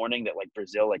it in the morning that like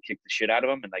Brazil like kicked the shit out of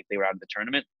them and like they were out of the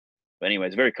tournament. But anyway,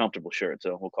 it's a very comfortable shirt,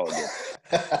 so we'll call it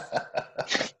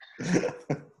good.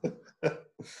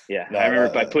 Yeah, I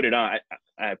remember I put it on.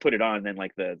 I put it on, and then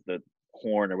like the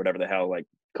horn or whatever the hell like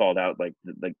called out like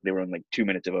they were in like 2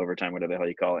 minutes of overtime, whatever the hell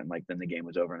you call it, and like then the game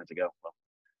was over and it's like, oh well,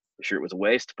 the shirt was a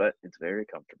waste, but it's very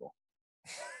comfortable.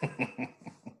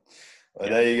 Well,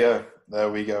 there you go. There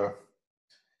we go.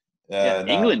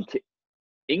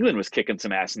 England was kicking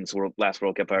some ass in this last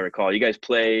World Cup, I recall. You guys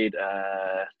played,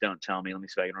 don't tell me, let me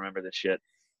see if I can remember this shit.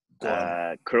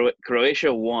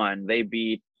 Croatia won. They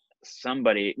beat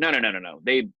somebody. No.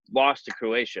 They lost to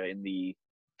Croatia in the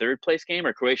third place game,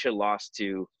 or Croatia lost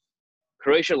to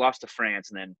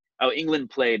France, and then England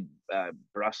played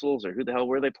Brussels, or who the hell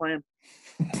were they playing?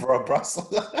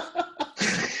 Brussels.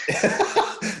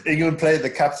 England played the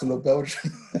capital of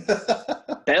Belgium.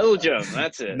 Belgium,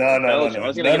 that's it. No. Belgium. I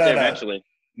was going to get there eventually.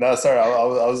 No, sorry, I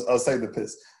was saying the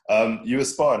piss. You were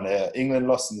spot on. England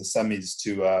lost in the semis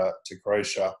to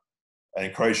Croatia,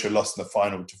 and Croatia lost in the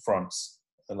final to France.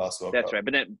 The last World Cup. That's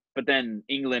right. But then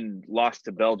England lost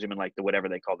to Belgium in like the whatever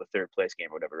they call the third place game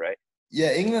or whatever, right?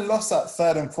 Yeah, England lost that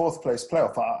third and fourth place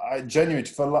playoff. I genuinely,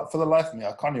 for the life of me,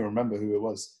 I can't even remember who it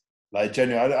was. Like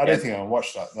genuinely, I don't think I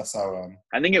watched that. That's how.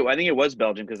 I think it was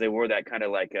Belgium because they wore that kind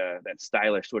of like that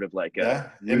stylish sort of like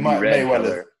it may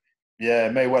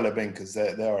well have been because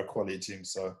they're a quality team.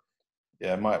 So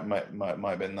yeah, it might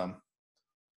have been them.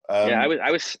 Yeah,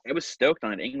 I was stoked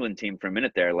on an England team for a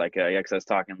minute there. Like because I was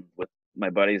talking with my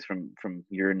buddies from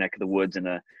your neck of the woods, and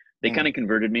they kind of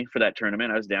converted me for that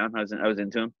tournament. I was down. I was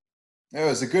into them. Yeah, it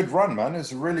was a good run, man. It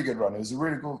was a really good run. It was a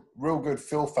real good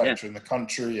feel factor in the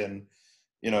country, and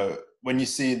when you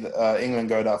see England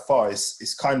go that far,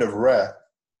 it's kind of rare.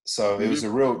 So it was a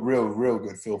real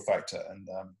good feel factor, and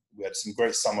we had some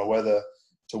great summer weather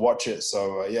to watch it.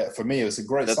 So for me, it was a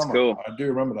great summer. Cool. I do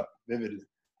remember that vividly.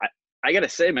 I gotta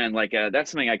say, man, like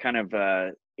that's something I kind of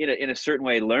in a certain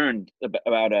way learned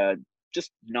about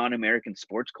just non-American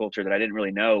sports culture that I didn't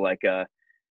really know, like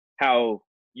how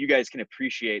you guys can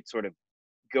appreciate sort of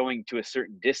going to a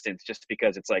certain distance just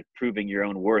because it's like proving your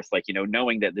own worth, like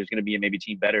knowing that there's going to be a maybe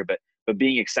team better, but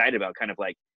being excited about kind of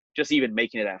like just even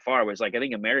making it that far. Was like, I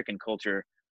think American culture,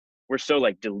 we're so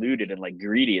like deluded and like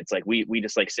greedy. It's like we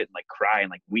just like sit and like cry and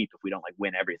like weep if we don't like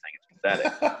win everything. It's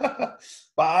pathetic.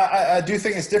 But I do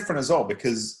think it's different as well,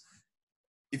 because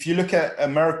if you look at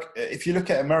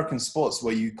American sports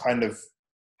where you kind of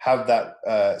have that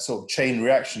sort of chain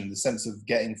reaction, the sense of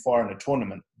getting far in a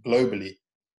tournament globally,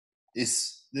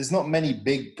 there's not many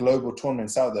big global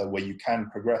tournaments out there where you can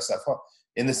progress that far.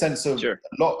 In the sense of Sure.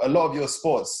 a lot of your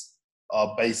sports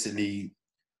are basically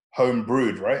home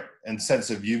brewed, right? In the sense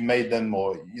of you've made them,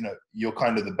 or you're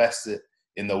kind of the best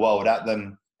in the world at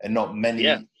them, and not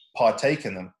many partake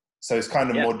in them. So it's kind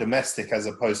of more domestic as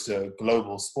opposed to a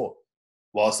global sport.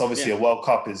 Whilst obviously a World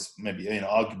Cup is maybe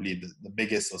arguably the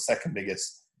biggest or second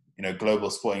biggest global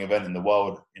sporting event in the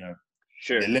world.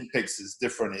 Sure. The Olympics is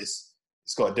different. It's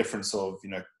got a different sort of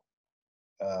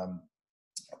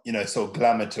sort of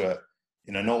glamour to it.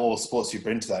 Not all sports you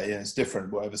bring to that. It's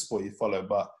different whatever sport you follow,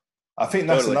 but I think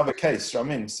that's another case. I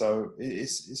mean, so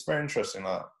it's very interesting.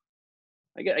 Like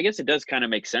that. I guess it does kind of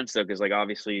make sense though, because like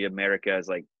obviously America is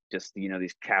like just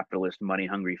these capitalist money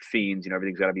hungry fiends.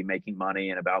 Everything's got to be making money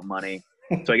and about money.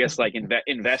 So I guess like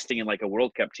investing in like a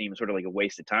World Cup team is sort of like a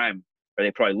waste of time. Or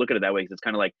they probably look at it that way, because it's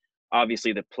kind of like,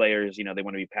 obviously the players, they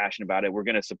want to be passionate about it. We're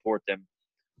going to support them,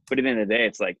 but at the end of the day,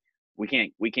 it's like we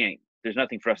can't. There's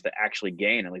nothing for us to actually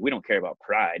gain, and like we don't care about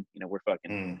pride. We're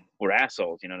fucking we're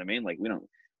assholes. You know what I mean? Like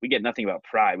we get nothing about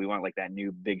pride. We want like that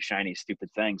new big shiny stupid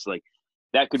thing. So like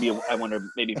that could be I wonder,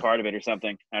 maybe part of it or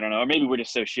something. I don't know, or maybe we're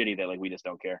just so shitty that like we just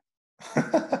don't care.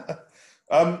 What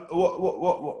I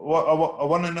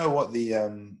want to know, what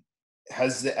the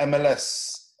has the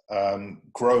MLS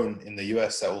grown in the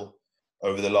US at all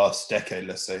over the last decade,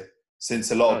 let's say, since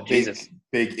a lot of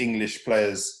big English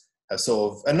players have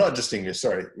sort of, and not just English,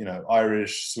 sorry,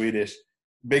 Irish, Swedish,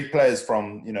 big players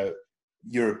from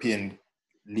European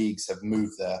leagues have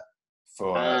moved there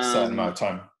for a certain amount of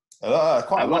time.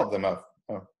 Quite a lot of them have.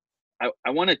 I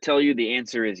want to tell you the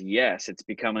answer is yes. It's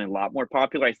becoming a lot more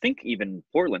popular. I think even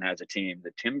Portland has a team, the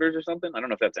Timbers or something. I don't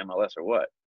know if that's MLS or what.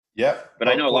 Yeah. But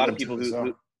I know a lot of people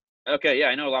who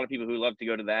I know a lot of people who love to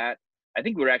go to that. I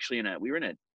think we were in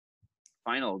a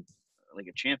final, like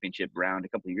a championship round a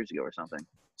couple of years ago or something.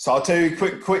 So I'll tell you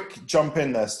a quick jump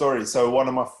in there story. So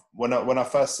when I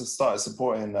first started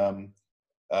supporting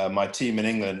my team in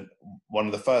England, one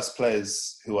of the first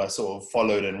players who I sort of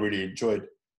followed and really enjoyed,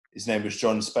 his name was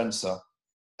John Spencer.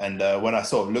 And when I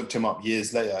sort of looked him up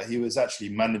years later, he was actually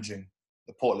managing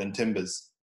the Portland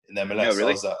Timbers in MLS. Oh, really?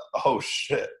 I was like, oh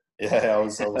shit. Yeah, I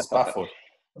was baffled. I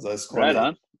was like, right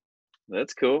on.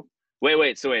 That's cool.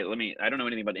 Wait. So I don't know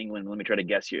anything about England. Let me try to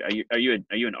guess you. Are you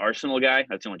an Arsenal guy?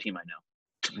 That's the only team I know.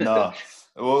 No.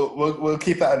 We'll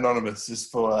keep that anonymous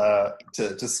just for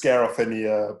to scare off any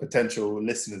potential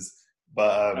listeners.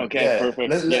 But okay,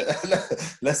 perfect.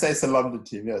 Let's say it's a London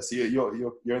team. Yeah, so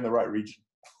you're in the right region.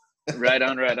 Right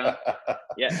on.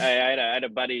 Yeah, I had a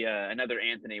buddy, another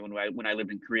Anthony. When I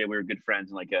lived in Korea, we were good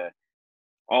friends, and like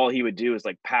all he would do is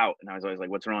like pout, and I was always like,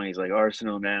 "What's wrong?" He's like,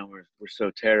 "Arsenal, man, we're so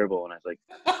terrible." And I was like,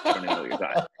 "I don't even know what you're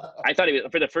talking." I thought he was,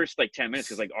 for the first like 10 minutes,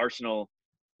 because like Arsenal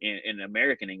in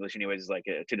American English, anyways, is like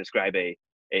to describe a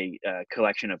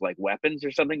collection of like weapons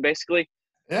or something, basically.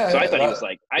 Yeah. So I thought he was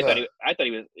like, I thought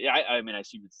he was. Yeah, I mean, I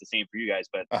assume it's the same for you guys,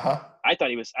 but I thought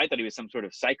he was some sort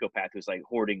of psychopath who's like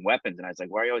hoarding weapons, and I was like,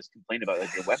 why are you always complaining about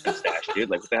like your weapon stash, dude?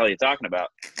 Like, what the hell are you talking about?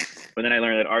 But then I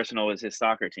learned that Arsenal was his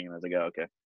soccer team. I was like, oh, okay.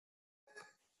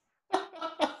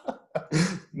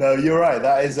 No, you're right.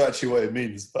 That is actually what it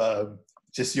means, but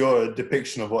just your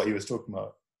depiction of what he was talking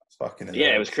about. Fucking hilarious.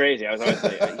 Yeah, it was crazy. I was always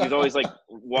like, he was always like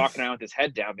walking around with his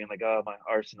head down, being like, "Oh, my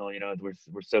Arsenal,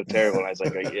 we're so terrible." And I was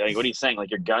like, "What are you saying?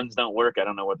 Like your guns don't work? I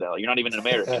don't know what the hell. You're not even an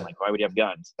American. Like, why would you have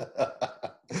guns?"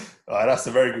 That's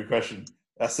a very good question.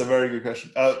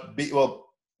 Well,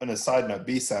 on a side note,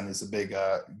 B-San is a big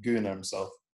Gooner himself,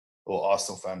 or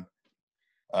Arsenal fan.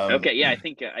 Okay, yeah, I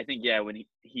think when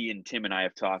he and Tim and I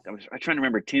have talked, I'm trying to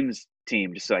remember Tim's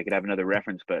team just so I could have another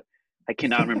reference, but I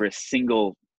cannot remember a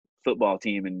single football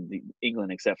team in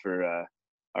England except for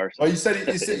Arsenal. Oh, you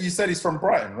said he's from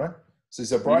Brighton, right? So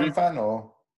he's a Brighton fan,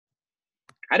 or?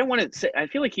 I don't want to say. I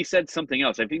feel like he said something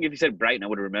else. I think if he said Brighton, I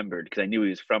would have remembered because I knew he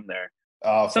was from there.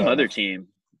 Some other team,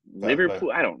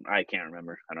 Liverpool. I can't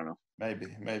remember. I don't know.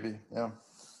 Maybe. Yeah.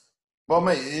 Well,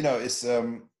 mate, it's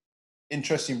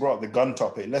interesting. You brought up the gun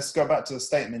topic. Let's go back to the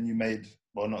statement you made.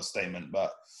 Well, not statement,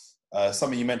 but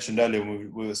something you mentioned earlier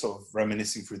when we were sort of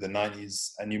reminiscing through the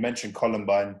 90s, and you mentioned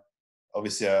Columbine,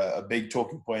 obviously a big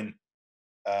talking point,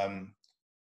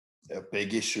 a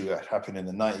big issue that happened in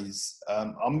the 90s.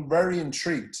 I'm very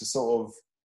intrigued to sort of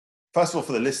first of all,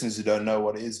 for the listeners who don't know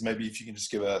what it is, maybe if you can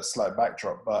just give a slight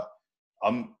backdrop. But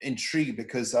I'm intrigued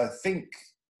because I think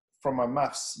from my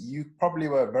maths, you probably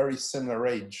were a very similar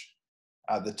age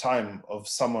at the time of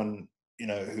someone, you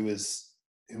know, who was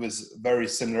very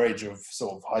similar age of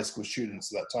sort of high school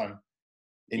students at that time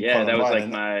in Yeah, that was Columbine. like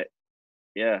And my,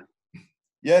 yeah.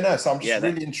 yeah, no, so I'm Yeah, just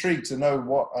really intrigued to know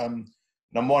what,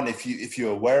 number one, if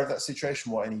you're aware of that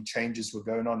situation, what any changes were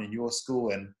going on in your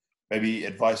school, and maybe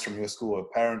advice from your school or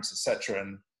parents, etc.,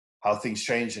 and how things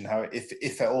changed, and how,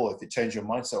 if at all, if it changed your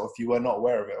mindset, or if you were not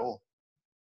aware of it at all.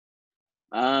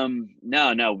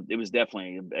 no, it was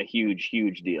definitely a huge,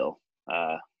 huge deal.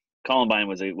 Columbine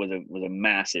was a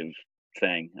massive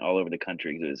thing all over the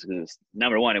country. It was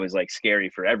number one, it was like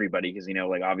scary for everybody because, you know,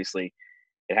 like obviously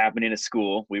it happened in a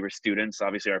school. We were students.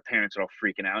 Obviously our parents were all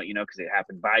freaking out, you know, because it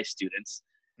happened by students.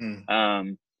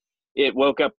 Mm. It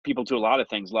woke up people to a lot of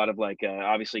things, a lot of like,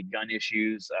 obviously gun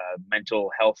issues, mental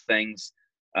health things.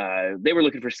 They were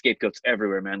looking for scapegoats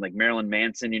everywhere, man. Like Marilyn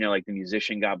Manson, you know, like the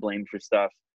musician got blamed for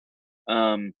stuff.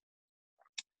 Um,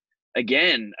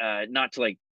 Again, not to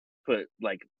like put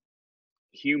like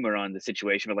humor on the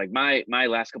situation, but like my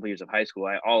last couple of years of high school,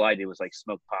 all I did was like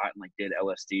smoke pot and like did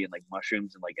LSD and like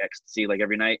mushrooms and like ecstasy like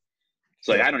every night.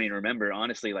 So like Yeah. I don't even remember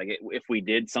honestly, like if we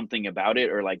did something about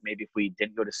it, or like maybe if we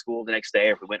didn't go to school the next day,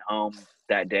 or if we went home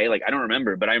that day, like I don't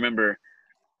remember. But I remember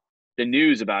the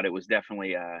news about it was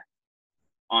definitely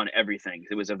on everything.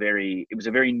 It was a very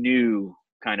new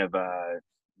kind of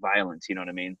violence, you know what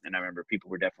I mean? And I remember people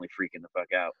were definitely freaking the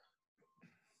fuck out.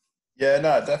 Yeah,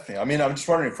 no, definitely. I mean, I'm just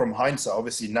wondering from hindsight,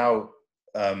 obviously now,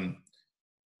 um,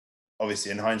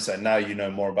 obviously in hindsight, now you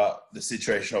know more about the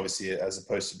situation, obviously, as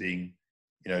opposed to being,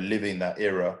 you know, living that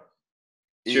era.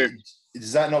 Sure.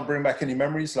 Does that not bring back any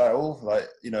memories, like, oh, like,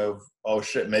 you know, oh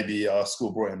shit, maybe our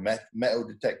school brought in metal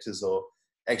detectors or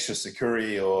extra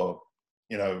security, or,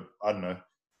 you know, I don't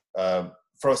know.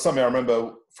 For something I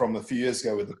remember from a few years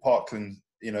ago with the Parkland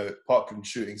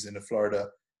shootings in Florida,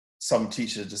 some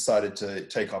teachers decided to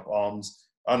take up arms.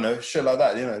 I don't know, shit like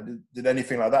that. You know, did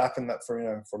anything like that happen, that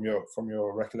from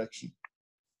your recollection?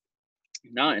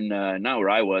 Not where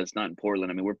I was, not in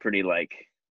Portland. I mean, we're pretty like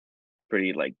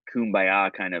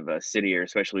kumbaya kind of a city, or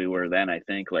especially we were then, I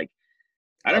think. Like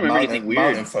I don't remember anything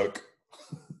Mountain weird. folk.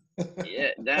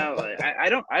 Yeah, no, I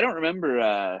don't remember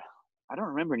I don't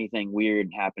remember anything weird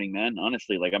happening, man.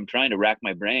 Honestly, like I'm trying to rack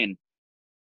my brain.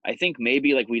 I think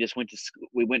maybe like we just went to school,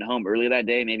 we went home early that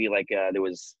day. Maybe like there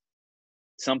was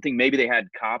something. Maybe they had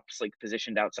cops like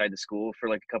positioned outside the school for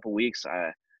like a couple weeks.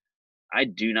 I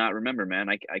do not remember, man.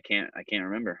 I can't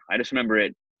remember. I just remember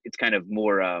it. It's kind of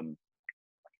more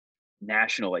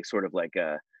national, like sort of like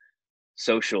a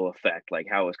social effect, like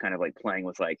how it was kind of like playing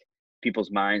with like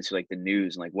people's minds to like the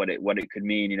news and like what it could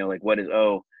mean. You know, like what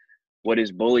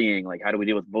is bullying? Like how do we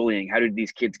deal with bullying? How did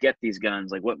these kids get these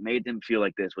guns? Like what made them feel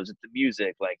like this? Was it the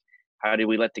music? Like how did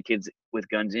we let the kids with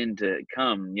guns in to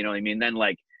come? You know what I mean? Then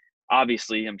like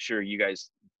obviously, I'm sure you guys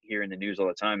hear in the news all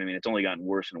the time. I mean, it's only gotten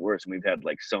worse and worse, and we've had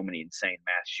like so many insane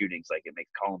mass shootings. Like it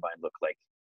makes Columbine look like,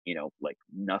 you know, like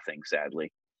nothing,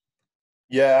 sadly.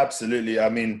 Yeah, absolutely. I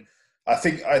mean, I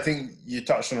think you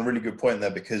touched on a really good point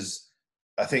there, because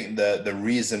I think the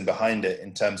reason behind it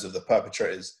in terms of the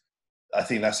perpetrators, I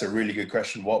think that's a really good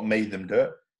question. What made them do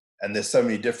it? And there's so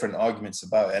many different arguments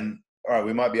about it. And all right,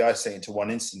 we might be isolating to one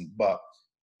incident, but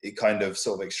it kind of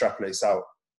sort of extrapolates out.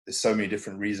 There's so many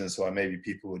different reasons why maybe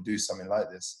people would do something like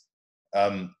this.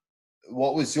 Um,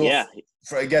 what was your, Yeah,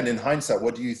 again, in hindsight,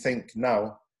 what do you think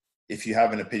now, if you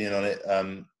have an opinion on it?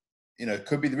 You know,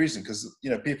 could be the reason, because, you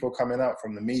know, people coming out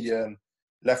from the media and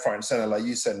left, right, and center, like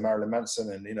you said, Marilyn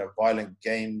Manson, and, you know, violent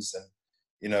games, and,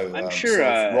 you know, I'm sure. sort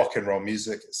of rock and roll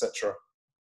music, etc.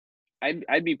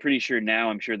 I'd be pretty sure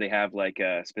now. I'm sure they have like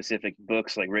specific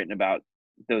books like written about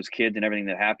those kids and everything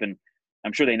that happened.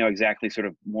 I'm sure they know exactly sort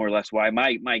of more or less why.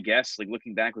 My guess, like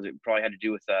looking back, was it probably had to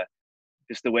do with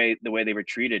just the way they were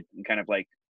treated, and kind of like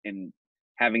in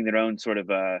having their own sort of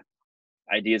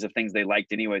ideas of things they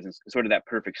liked anyways, and sort of that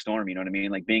perfect storm, you know what I mean?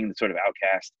 Like being the sort of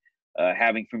outcast,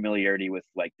 having familiarity with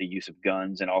like the use of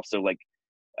guns, and also like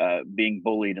being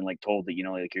bullied and like told that, you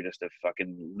know, like you're just a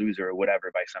fucking loser or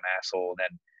whatever by some asshole.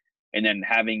 And then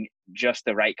having just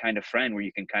the right kind of friend where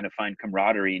you can kind of find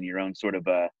camaraderie in your own sort of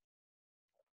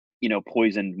you know,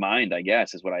 poisoned mind, I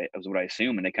guess, is what I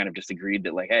assume. And they kind of just agreed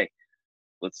that like, hey,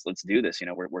 let's do this. You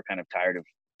know, we're kind of tired of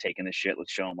taking this shit.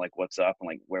 Let's show them like what's up and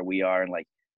like where we are, and like,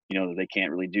 you know, they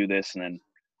can't really do this. And then,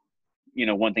 you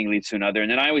know, one thing leads to another.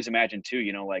 And then I always imagine too,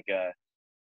 you know, like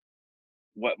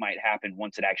what might happen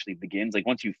once it actually begins. Like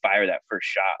once you fire that first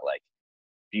shot, like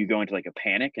do you go into like a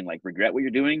panic and like regret what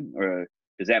you're doing, or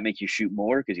does that make you shoot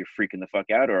more because you're freaking the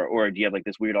fuck out, or do you have like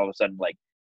this weird all of a sudden like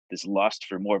this lust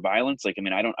for more violence? Like, I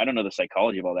mean, I don't know the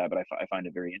psychology of all that, but I find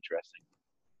it very interesting.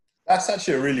 That's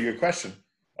actually a really good question,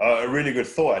 a really good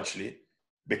thought actually,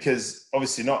 because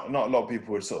obviously not a lot of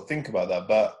people would sort of think about that,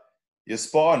 but you're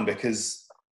spot on, because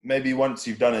maybe once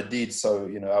you've done a deed so,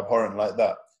 you know, abhorrent like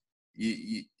that,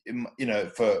 you know,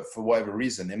 for whatever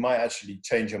reason, it might actually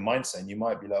change your mindset, and you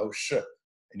might be like, oh shit,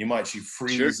 and you might actually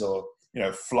freeze, sure, or, you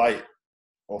know, flight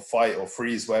or fight or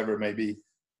freeze, whatever it may be,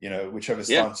 you know, whichever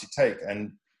stance you take.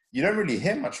 And you don't really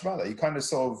hear much about that. You kind of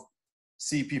sort of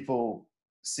see people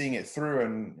seeing it through,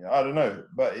 and I don't know,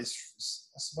 but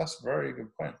that's a very good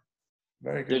point.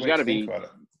 Very good. There's got to be about it.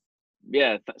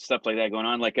 Stuff like that going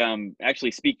on. Like,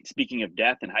 actually speaking of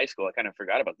death in high school, I kind of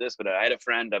forgot about this, but I had a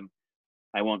friend,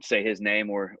 I won't say his name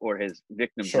or his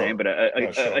victim's name, but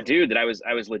a dude that I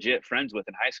was legit friends with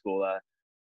in high school.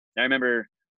 I remember,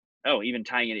 even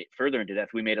tying it further into death,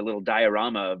 we made a little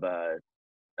diorama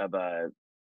of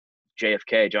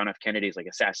JFK, John F. Kennedy's like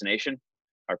assassination,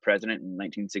 our president in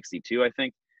 1962, I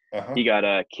think. He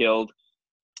got killed.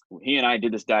 He and I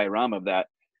did this diorama of that.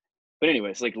 But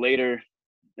anyways, like later,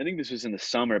 I think this was in the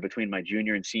summer between my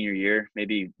junior and senior year,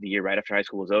 maybe the year right after high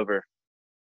school was over.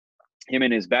 Him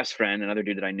and his best friend, another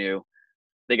dude that I knew,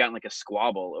 they got in like a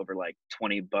squabble over like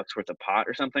 $20 worth of pot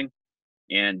or something.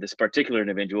 And this particular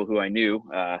individual who I knew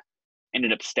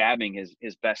ended up stabbing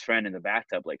his best friend in the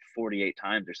bathtub like 48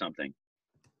 times or something.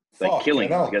 Like killing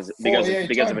him because of killing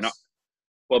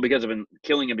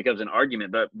him because of an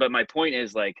argument. But my point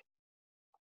is, like,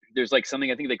 there's like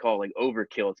something I think they call like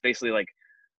overkill. It's basically like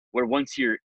where once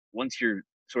you're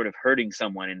sort of hurting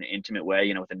someone in an intimate way,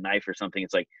 you know, with a knife or something,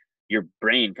 it's like your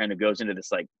brain kind of goes into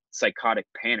this like psychotic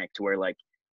panic to where like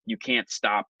you can't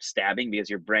stop stabbing because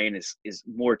your brain is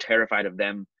more terrified of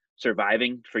them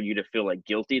surviving for you to feel like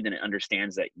guilty than it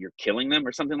understands that you're killing them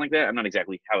or something like that. I'm not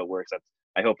exactly how it works.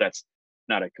 I hope that's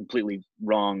not a completely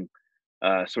wrong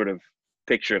sort of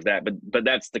picture of that, but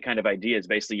that's the kind of idea. Is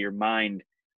basically your mind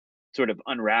sort of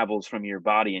unravels from your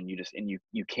body, and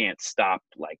you can't stop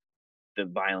like the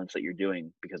violence that you're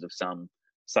doing because of some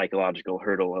psychological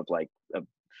hurdle of like of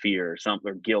fear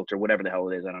or guilt or whatever the hell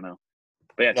it is. I don't know,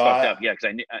 but yeah, it's fucked up. Yeah,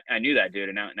 because I knew that dude,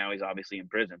 and now he's obviously in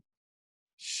prison.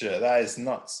 Shit, that is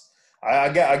nuts. I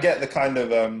get the kind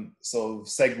of sort of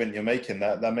segment you're making.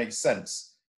 That makes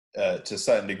sense to a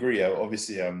certain degree.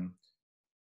 Obviously,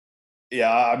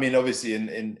 yeah. I mean, obviously,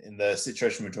 in the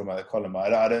situation we're talking about, the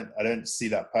Columbine, I don't see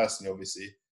that personally. Obviously,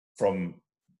 from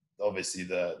obviously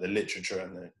the literature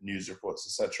and the news reports,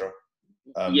 etc.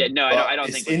 I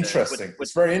don't think it's interesting.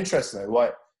 It's very interesting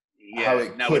how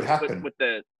it could happen.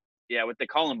 With the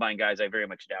Columbine guys, I very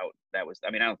much doubt that was.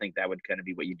 I mean, I don't think that would kind of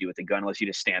be what you do with a gun unless you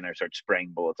just stand there and start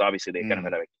spraying bullets. Obviously, they kind of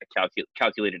had a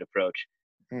calculated approach,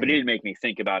 but it did make me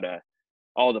think about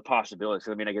all the possibilities.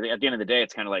 I mean, like, at the end of the day,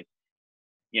 it's kind of like,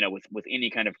 you know, with any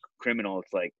kind of criminal,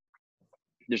 it's like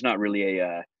there's not really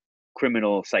a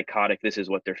criminal psychotic, this is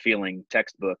what they're feeling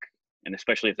textbook, and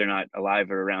especially if they're not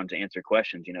alive or around to answer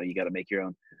questions, you know, you got to make your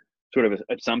own sort of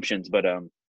assumptions. But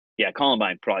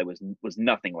Columbine probably was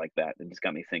nothing like that. It just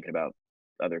got me thinking about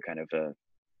other kind of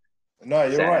no,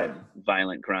 you're right,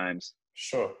 violent crimes.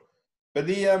 Sure. But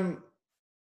the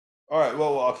all right,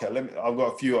 well, okay, I've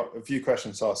got a few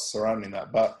questions to ask surrounding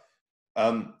that, but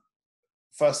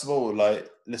first of all, like,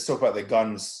 let's talk about the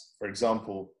guns. For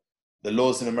example, the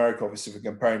laws in America, obviously, if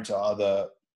we're comparing to other,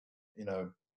 you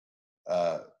know,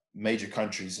 major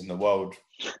countries in the world,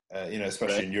 you know,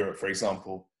 especially in Europe, for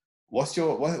example. What's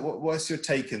your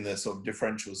take in the sort of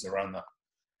differentials around that?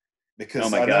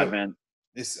 Because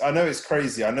I know it's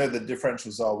crazy. I know the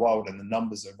differentials are wild and the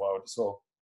numbers are wild as well.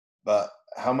 But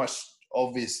how much?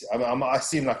 Obviously, I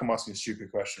seem like I'm asking a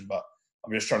stupid question, but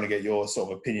I'm just trying to get your sort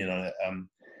of opinion on it.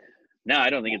 No, I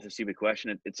don't think it's a stupid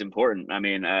question. It's important. I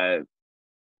mean,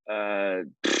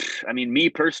 me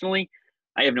personally,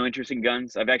 I have no interest in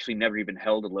guns. I've actually never even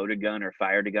held a loaded gun or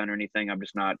fired a gun or anything. I'm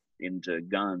just not into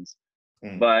guns.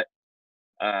 But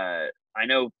I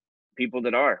know people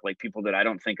that are, like, people that I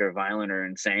don't think are violent or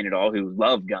insane at all who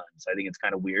love guns. I think it's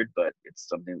kind of weird, but it's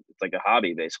like a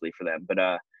hobby basically for them. But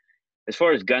as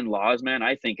far as gun laws, man,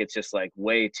 I think it's just like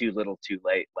way too little too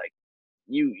late. Like,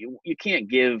 you can't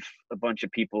give a bunch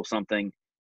of people something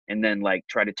and then like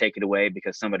try to take it away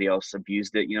because somebody else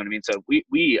abused it. You know what I mean? So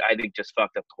we I think just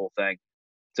fucked up the whole thing.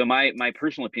 So my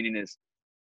personal opinion is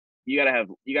you gotta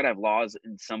have laws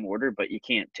in some order, but you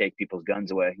can't take people's guns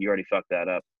away. You already fucked that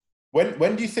up.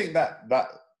 When do you think that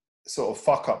sort of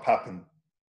fuck up happened?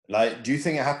 Like, do you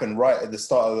think it happened right at the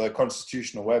start of the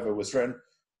Constitution or wherever it was written?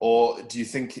 Or do you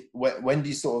think, when do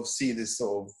you sort of see this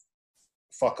sort of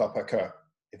fuck up occur?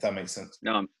 if that makes sense.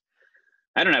 No,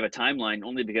 I don't have a timeline,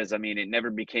 only because I mean it never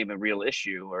became a real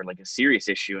issue or like a serious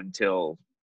issue until,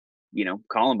 you know,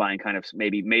 Columbine kind of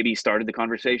maybe started the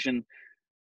conversation.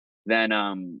 Then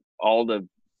all the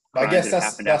But I crimes guess that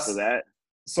happened after that's that.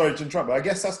 sorry to interrupt, but I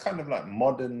guess that's kind of like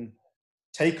modern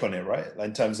take on it, right? Like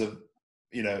in terms of,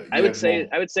 you know, I you would have say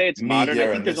more it's modern.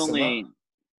 media and this and that.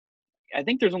 I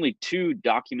think there's only two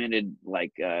documented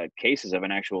like cases of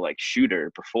an actual like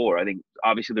shooter before. I think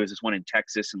obviously there was this one in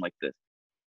Texas in like the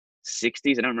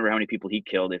 60s. I don't remember how many people he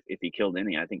killed, if he killed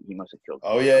any. I think he must have killed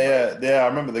Oh somebody. yeah. I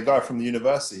remember the guy from the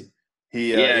university. Yeah,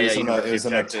 He yeah, was on University of a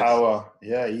Texas. tower.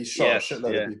 Yeah, he shot a Yes, shitload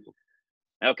of yeah. people.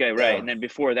 Okay, right. Yeah. And then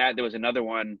before that, there was another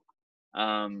one.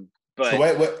 So But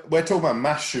we're talking about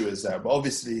mass shooters there, but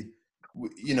obviously,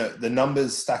 you know, the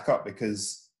numbers stack up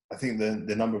because I think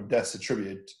the number of deaths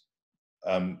attributed,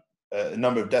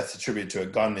 to a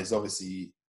gun is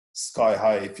obviously sky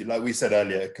high. If you, like we said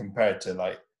earlier, compared to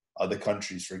like other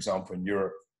countries, for example, in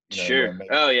Europe, you know, sure. where maybe,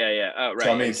 Oh yeah, yeah. Oh so I right.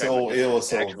 Yeah, mean, you're talking about it just all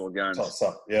sort of actual guns. tots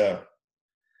up. Yeah.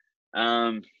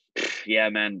 Um, yeah,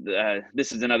 man.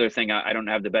 This is another thing. I don't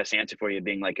have the best answer for you.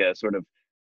 Being like a sort of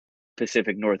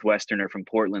Pacific Northwesterner from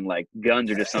Portland, like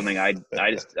guns are just something I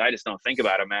just don't think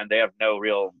about them, man. They have no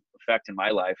real effect in my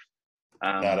life.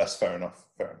 No, that's fair enough.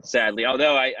 Fair enough. Sadly,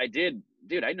 although I did,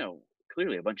 dude, I know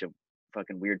clearly a bunch of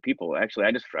fucking weird people. Actually,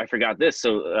 I forgot this.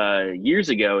 So years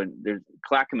ago, and there's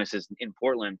Clackamas is in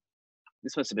Portland.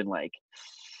 This must have been like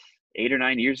 8 or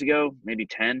 9 years ago, maybe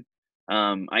 10.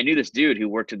 I knew this dude who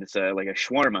worked at this like a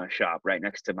shawarma shop right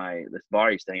next to this bar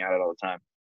I used to hang out at all the time.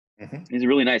 Mm-hmm. He's a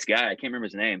really nice guy. I can't remember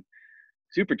his name.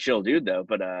 Super chill dude though.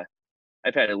 But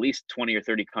I've had at least 20 or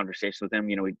 30 conversations with him.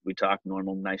 You know, we talk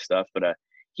normal, nice stuff. But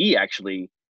he actually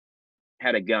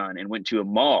had a gun and went to a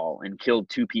mall and killed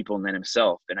two people and then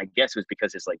himself. And I guess it was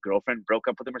because his like girlfriend broke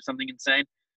up with him or something insane.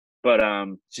 But yeah.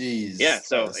 Jeez,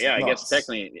 So that's yeah, I guess nuts.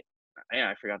 technically, yeah,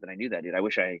 I forgot that I knew that dude. I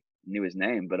wish I knew his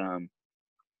name, but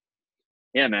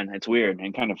yeah, man, it's weird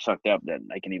and kind of sucked up that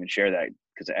I can even share that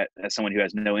because as someone who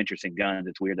has no interest in guns,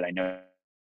 it's weird that I know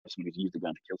someone who's used a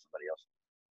gun to kill somebody else.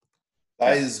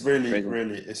 That Yeah, is really, crazy.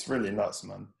 really, it's really nuts,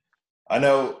 man. I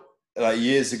know, like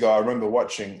years ago, I remember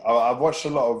watching. I've watched a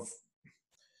lot of.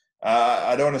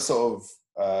 I don't want to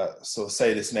sort of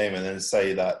say this name and then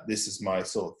say that this is my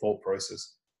sort of thought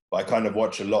process. But I kind of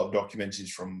watch a lot of documentaries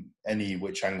from any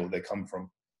which angle they come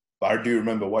from. But I do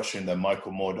remember watching the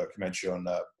Michael Moore documentary on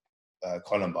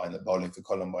Columbine, the Bowling for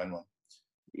Columbine one,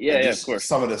 Yeah, and yeah, of just course.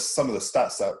 some of the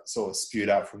stats that sort of spewed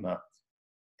out from that.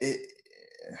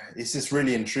 It's just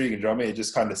really intriguing. Do you know what I mean? It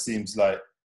just kind of seems like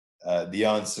the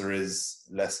answer is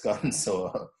less guns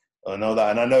or no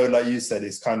that. And I know, like you said,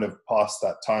 it's kind of past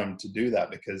that time to do that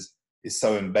because it's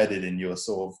so embedded in your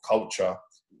sort of culture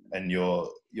and your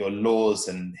laws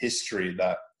and history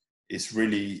that it's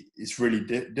really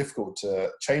difficult to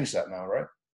change that now, right?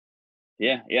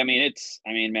 Yeah, yeah. I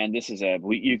mean, man, this is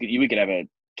we could have a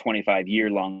 25-year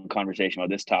long conversation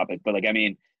about this topic, but like, I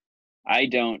mean, I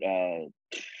don't,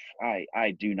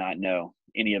 I do not know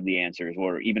any of the answers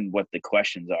or even what the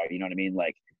questions are. You know what I mean?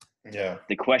 Like Yeah.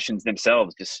 the questions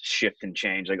themselves just shift and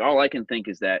change. Like all I can think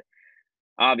is that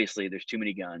obviously there's too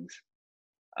many guns.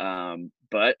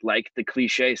 But like the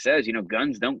cliche says, you know,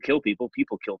 guns don't kill people,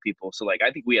 people kill people. So like,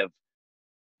 I think we have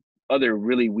other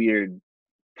really weird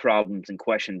problems and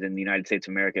questions in the United States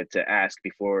of America to ask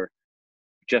before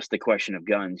just the question of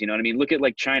guns. You know what I mean? Look at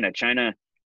like China. China,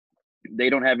 they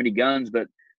don't have any guns, but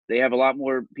they have a lot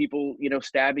more people, you know,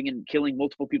 stabbing and killing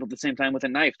multiple people at the same time with a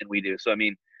knife than we do. So I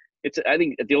mean, I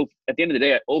think at the end of the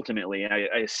day, ultimately,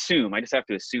 I assume, I just have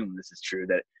to assume this is true,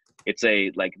 that it's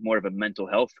a like more of a mental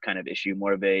health kind of issue,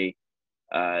 more of a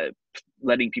uh,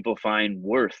 letting people find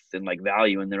worth and like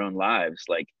value in their own lives,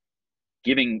 like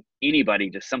giving anybody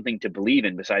just something to believe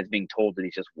in besides being told that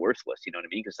he's just worthless. You know what I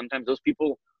mean? Because sometimes those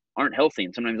people aren't healthy,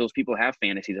 and sometimes those people have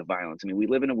fantasies of violence. I mean, we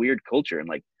live in a weird culture, and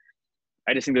like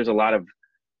I just think there's a lot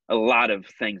of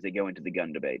things that go into the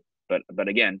gun debate. But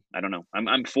again, I don't know.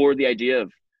 I'm for the idea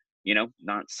of, you know,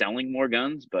 not selling more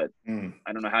guns, but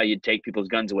I don't know how you'd take people's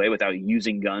guns away without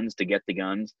using guns to get the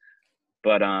guns.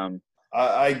 But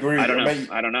I agree. I don't know. mean,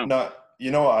 I don't know. no, you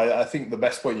know, I think the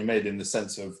best point you made in the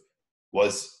sense of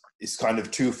was it's kind of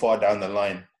too far down the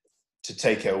line to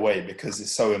take it away because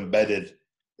it's so embedded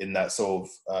in that sort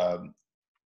of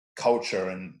culture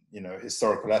and, you know,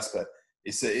 historical aspect.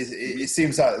 It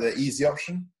seems like the easy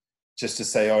option just to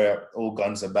say, oh yeah, all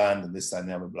guns are banned and this, that, and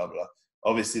the other, blah, blah.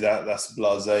 Obviously that's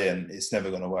blasé and it's never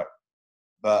going to work.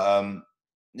 But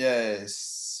yeah,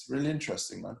 it's really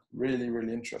interesting, man. Really,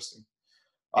 really interesting.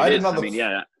 I had another. I mean,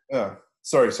 yeah.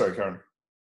 Sorry, Karen.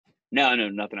 No,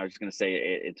 nothing. I was just gonna say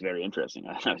it's very interesting.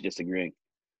 I was just agreeing.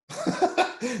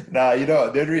 Nah, you know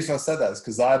what? The only reason I said that is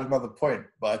because I had another point,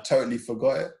 but I totally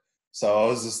forgot it. So I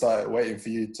was just like waiting for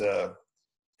you to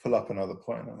pull up another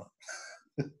point.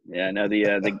 Yeah, no,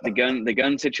 the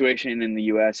gun situation in the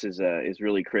U.S. is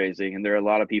really crazy, and there are a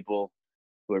lot of people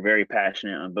who are very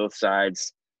passionate on both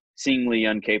sides, seemingly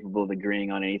incapable of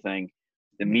agreeing on anything.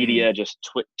 The Mm, media just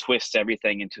twists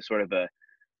everything into sort of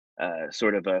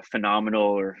a phenomenal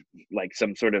or like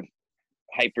some sort of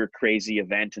hyper crazy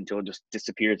event until it just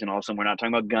disappears, and all of a sudden we're not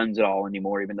talking about guns at all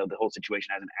anymore, even though the whole situation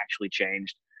hasn't actually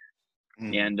changed.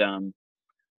 mm. And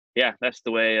yeah, that's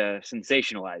the way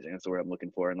sensationalizing. That's the word I'm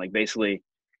looking for, and like basically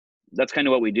that's kind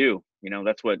of what we do. You know,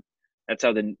 that's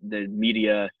how the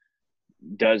media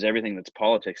does everything that's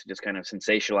politics. It just kind of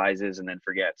sensationalizes and then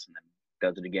forgets and then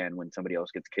does it again when somebody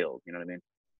else gets killed. You know what I mean?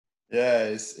 Yeah,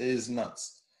 it is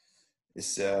nuts.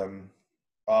 It's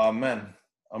oh man,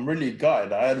 I'm really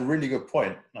gutted. I had a really good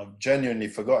point. I've genuinely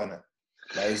forgotten it.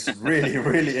 Like it's really,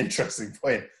 really interesting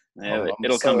point. Yeah,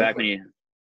 I'm so over it.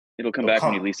 it'll come It'll back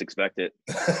when you come, least expect it.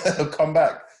 it'll come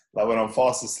back. Like when I'm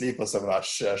fast asleep or something. Like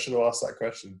shit, I should have asked that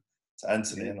question to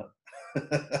Anthony. Yeah, You know?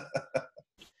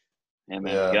 yeah,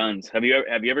 man. Yeah. Guns. Have you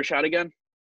ever shot a gun?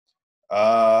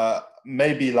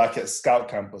 Maybe like at scout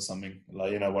camp or something.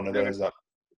 Like one of Okay, those like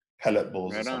pellet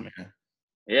balls or right on. something.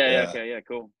 Yeah, yeah, Yeah. okay, yeah,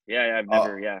 cool. Yeah, yeah, I've Uh,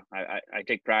 never. Yeah, I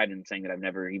take pride in saying that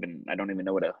I don't even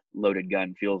know what a loaded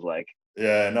gun feels like.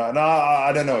 yeah. No, no.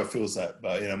 I don't know what it feels like,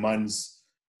 but mine's.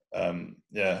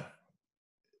 Yeah,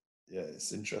 yeah.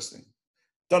 It's interesting.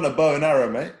 Done a bow and arrow,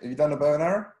 mate. Have you done a bow and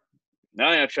arrow?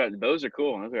 No, yeah, I've shot. Those are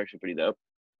cool. Those are actually pretty dope.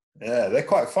 Yeah, they're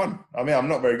quite fun. I mean, I'm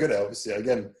not very good at it, obviously.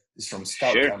 Again, it's from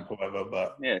scout Sure. camp or whatever,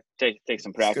 but Yeah, take some it's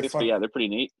good practice, but fun. yeah, they're pretty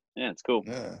neat. Yeah, it's cool.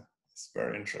 Yeah, it's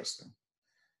very interesting.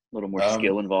 A little more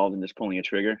skill Um, involved in just pulling a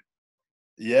trigger.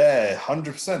 yeah,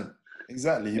 100%.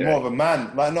 Exactly. You're more Right. of a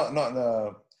man, like not in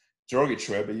a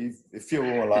derogatory way, but you feel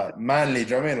more like manly. Do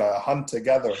you know what I mean? Like a hunter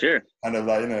gatherer, Sure. kind of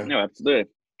like No, absolutely.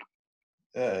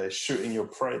 yeah, shooting your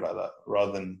prey like that,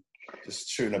 rather than just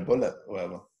shooting a bullet or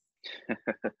whatever.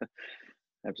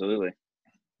 Absolutely.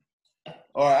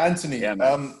 All right, Anthony. Yeah,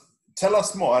 man. Tell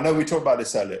us more. I know we talked about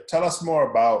this earlier. Tell us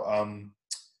more about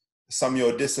some of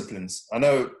your disciplines. I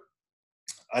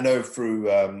know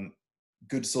through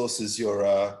good sources you're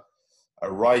a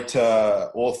writer,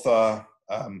 author,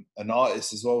 an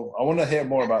artist as well. I want to hear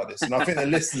more about this, and I think the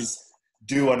listeners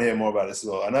do want to hear more about this as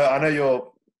well. I know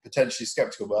you're potentially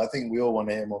skeptical, but I think we all want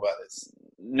to hear more about this.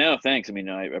 No, thanks. I mean,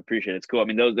 no, I appreciate it. It's cool. I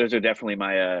mean, those are definitely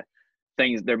my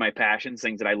things. They're my passions,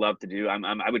 things that I love to do.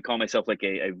 I would call myself like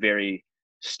a very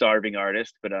starving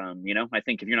artist, but you know, I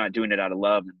think if you're not doing it out of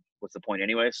love, then what's the point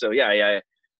anyway? So yeah,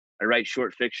 I write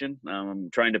short fiction. I'm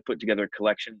trying to put together a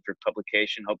collection for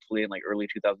publication, hopefully in like early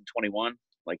 2021.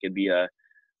 Like it'd be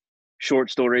short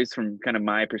stories from kind of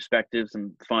my perspective,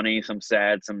 some funny, some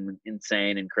sad, some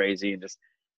insane and crazy, and just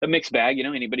a mixed bag. You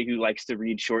know, anybody who likes to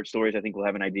read short stories, I think will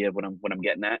have an idea of what I'm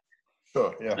getting at.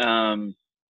 Sure. Yeah. Um,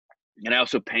 and I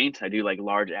also paint. I do like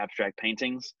large abstract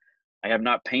paintings. I have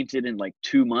not painted in like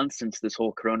 2 months since this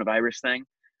whole coronavirus thing.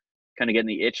 Kind of getting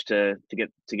the itch to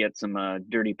get some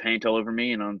dirty paint all over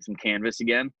me and on some canvas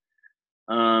again.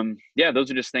 Yeah, those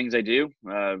are just things I do,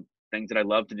 things that I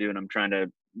love to do, and I'm trying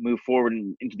to move forward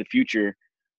into the future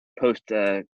post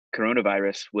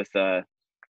coronavirus with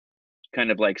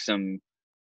kind of like some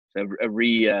a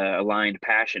aligned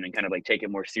passion and kind of like take it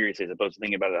more seriously as opposed to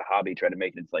thinking about it as a hobby. Try to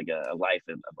make it into like a life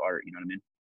of art. You know what I mean?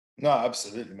 No,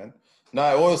 absolutely, man. No,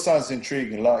 it all sounds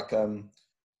intriguing. Like,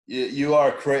 you are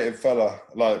a creative fella,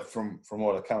 like from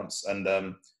all accounts.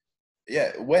 And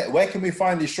yeah, where can we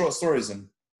find these short stories? And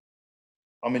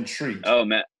I'm intrigued. Oh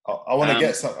man, I want to um,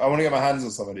 get some. I want to get my hands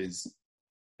on some of these.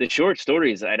 the short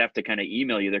stories I'd have to kind of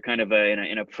email you. They're kind of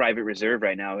in a private reserve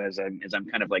right now as I'm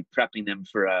kind of like prepping them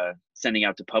for sending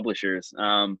out to publishers.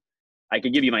 I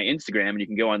could give you my Instagram and you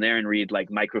can go on there and read like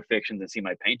microfictions and see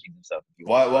my paintings and stuff if you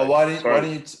want. But as far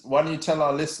as Why don't you tell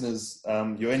our listeners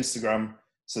your Instagram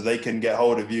so they can get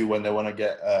hold of you when they want to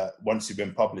get once you've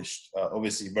been published?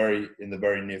 Obviously, in the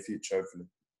very near future, hopefully.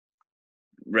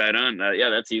 right on, yeah,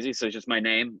 that's easy. So it's just my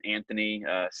name, Anthony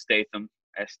Statham,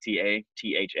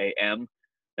 Statham.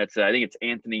 That's I think it's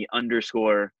Anthony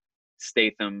underscore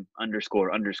Statham underscore,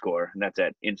 and that's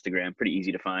at Instagram. Pretty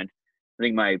easy to find. I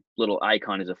think my little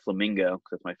icon is a flamingo because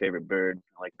that's my favorite bird.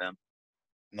 I like them.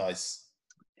 Nice,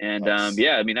 And nice.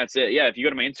 yeah, I mean that's it. Yeah, if you go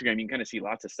to my Instagram, you can kind of see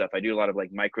lots of stuff. I do a lot of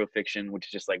like microfiction, which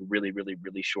is just like really, really,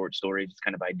 really short stories, just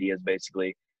kind of ideas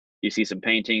basically. You see some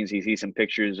paintings, you see some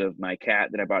pictures of my cat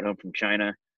that I brought home from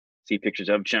China. See pictures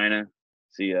of China.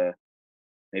 See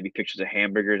maybe pictures of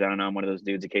hamburgers. I don't know. I'm one of those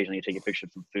dudes. Occasionally, you take a picture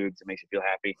of some foods. It makes you feel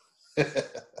happy.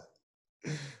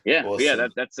 Yeah, but yeah,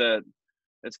 Awesome.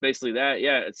 that's basically that.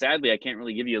 Yeah, sadly, I can't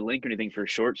really give you a link or anything for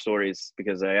short stories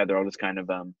because yeah, they're all just kind of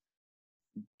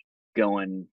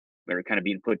going or kind of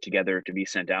being put together to be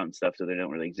sent out and stuff, so they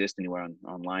don't really exist anywhere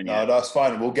online No, yet. that's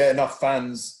fine. We'll get enough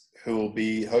fans who will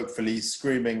be hopefully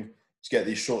screaming to get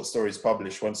these short stories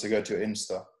published once they go to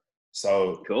Insta.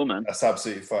 So Cool, man. that's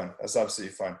absolutely fine. That's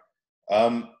absolutely fine.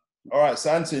 All right,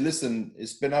 so Anthony, listen,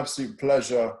 it's been an absolute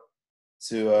pleasure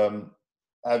to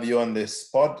have you on this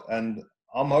pod, and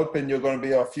I'm hoping you're going to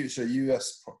be our future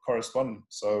US correspondent.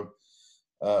 So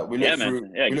we Yeah,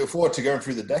 man. Yeah, look forward to going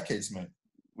through the decades, mate.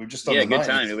 We've just done yeah, the good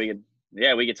time.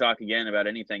 90s. We could talk again about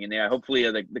anything, and yeah, hopefully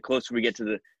the closer we get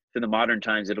to the modern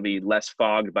times, it'll be less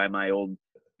fogged by my old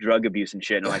drug abuse and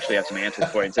shit, and I'll actually have some answers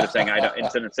for you instead of saying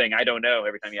I don't know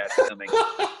every time you ask me something.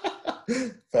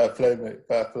 Fair play, mate.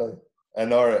 Fair play.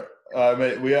 And all right,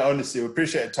 mate, we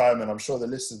appreciate your time, and I'm sure the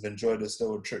listeners have enjoyed this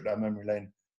little trip down memory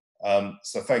lane.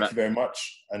 So thank you very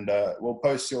much, and we'll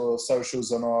post your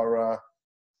socials on our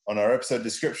episode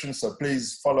description. So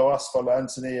please follow us, follow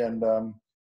Anthony, and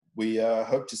we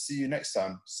hope to see you next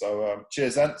time. So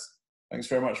cheers, Ant. Thanks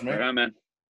very much, mate. Right on, man.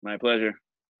 My pleasure.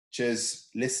 Cheers,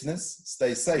 listeners.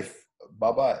 Stay safe.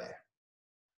 Bye-bye.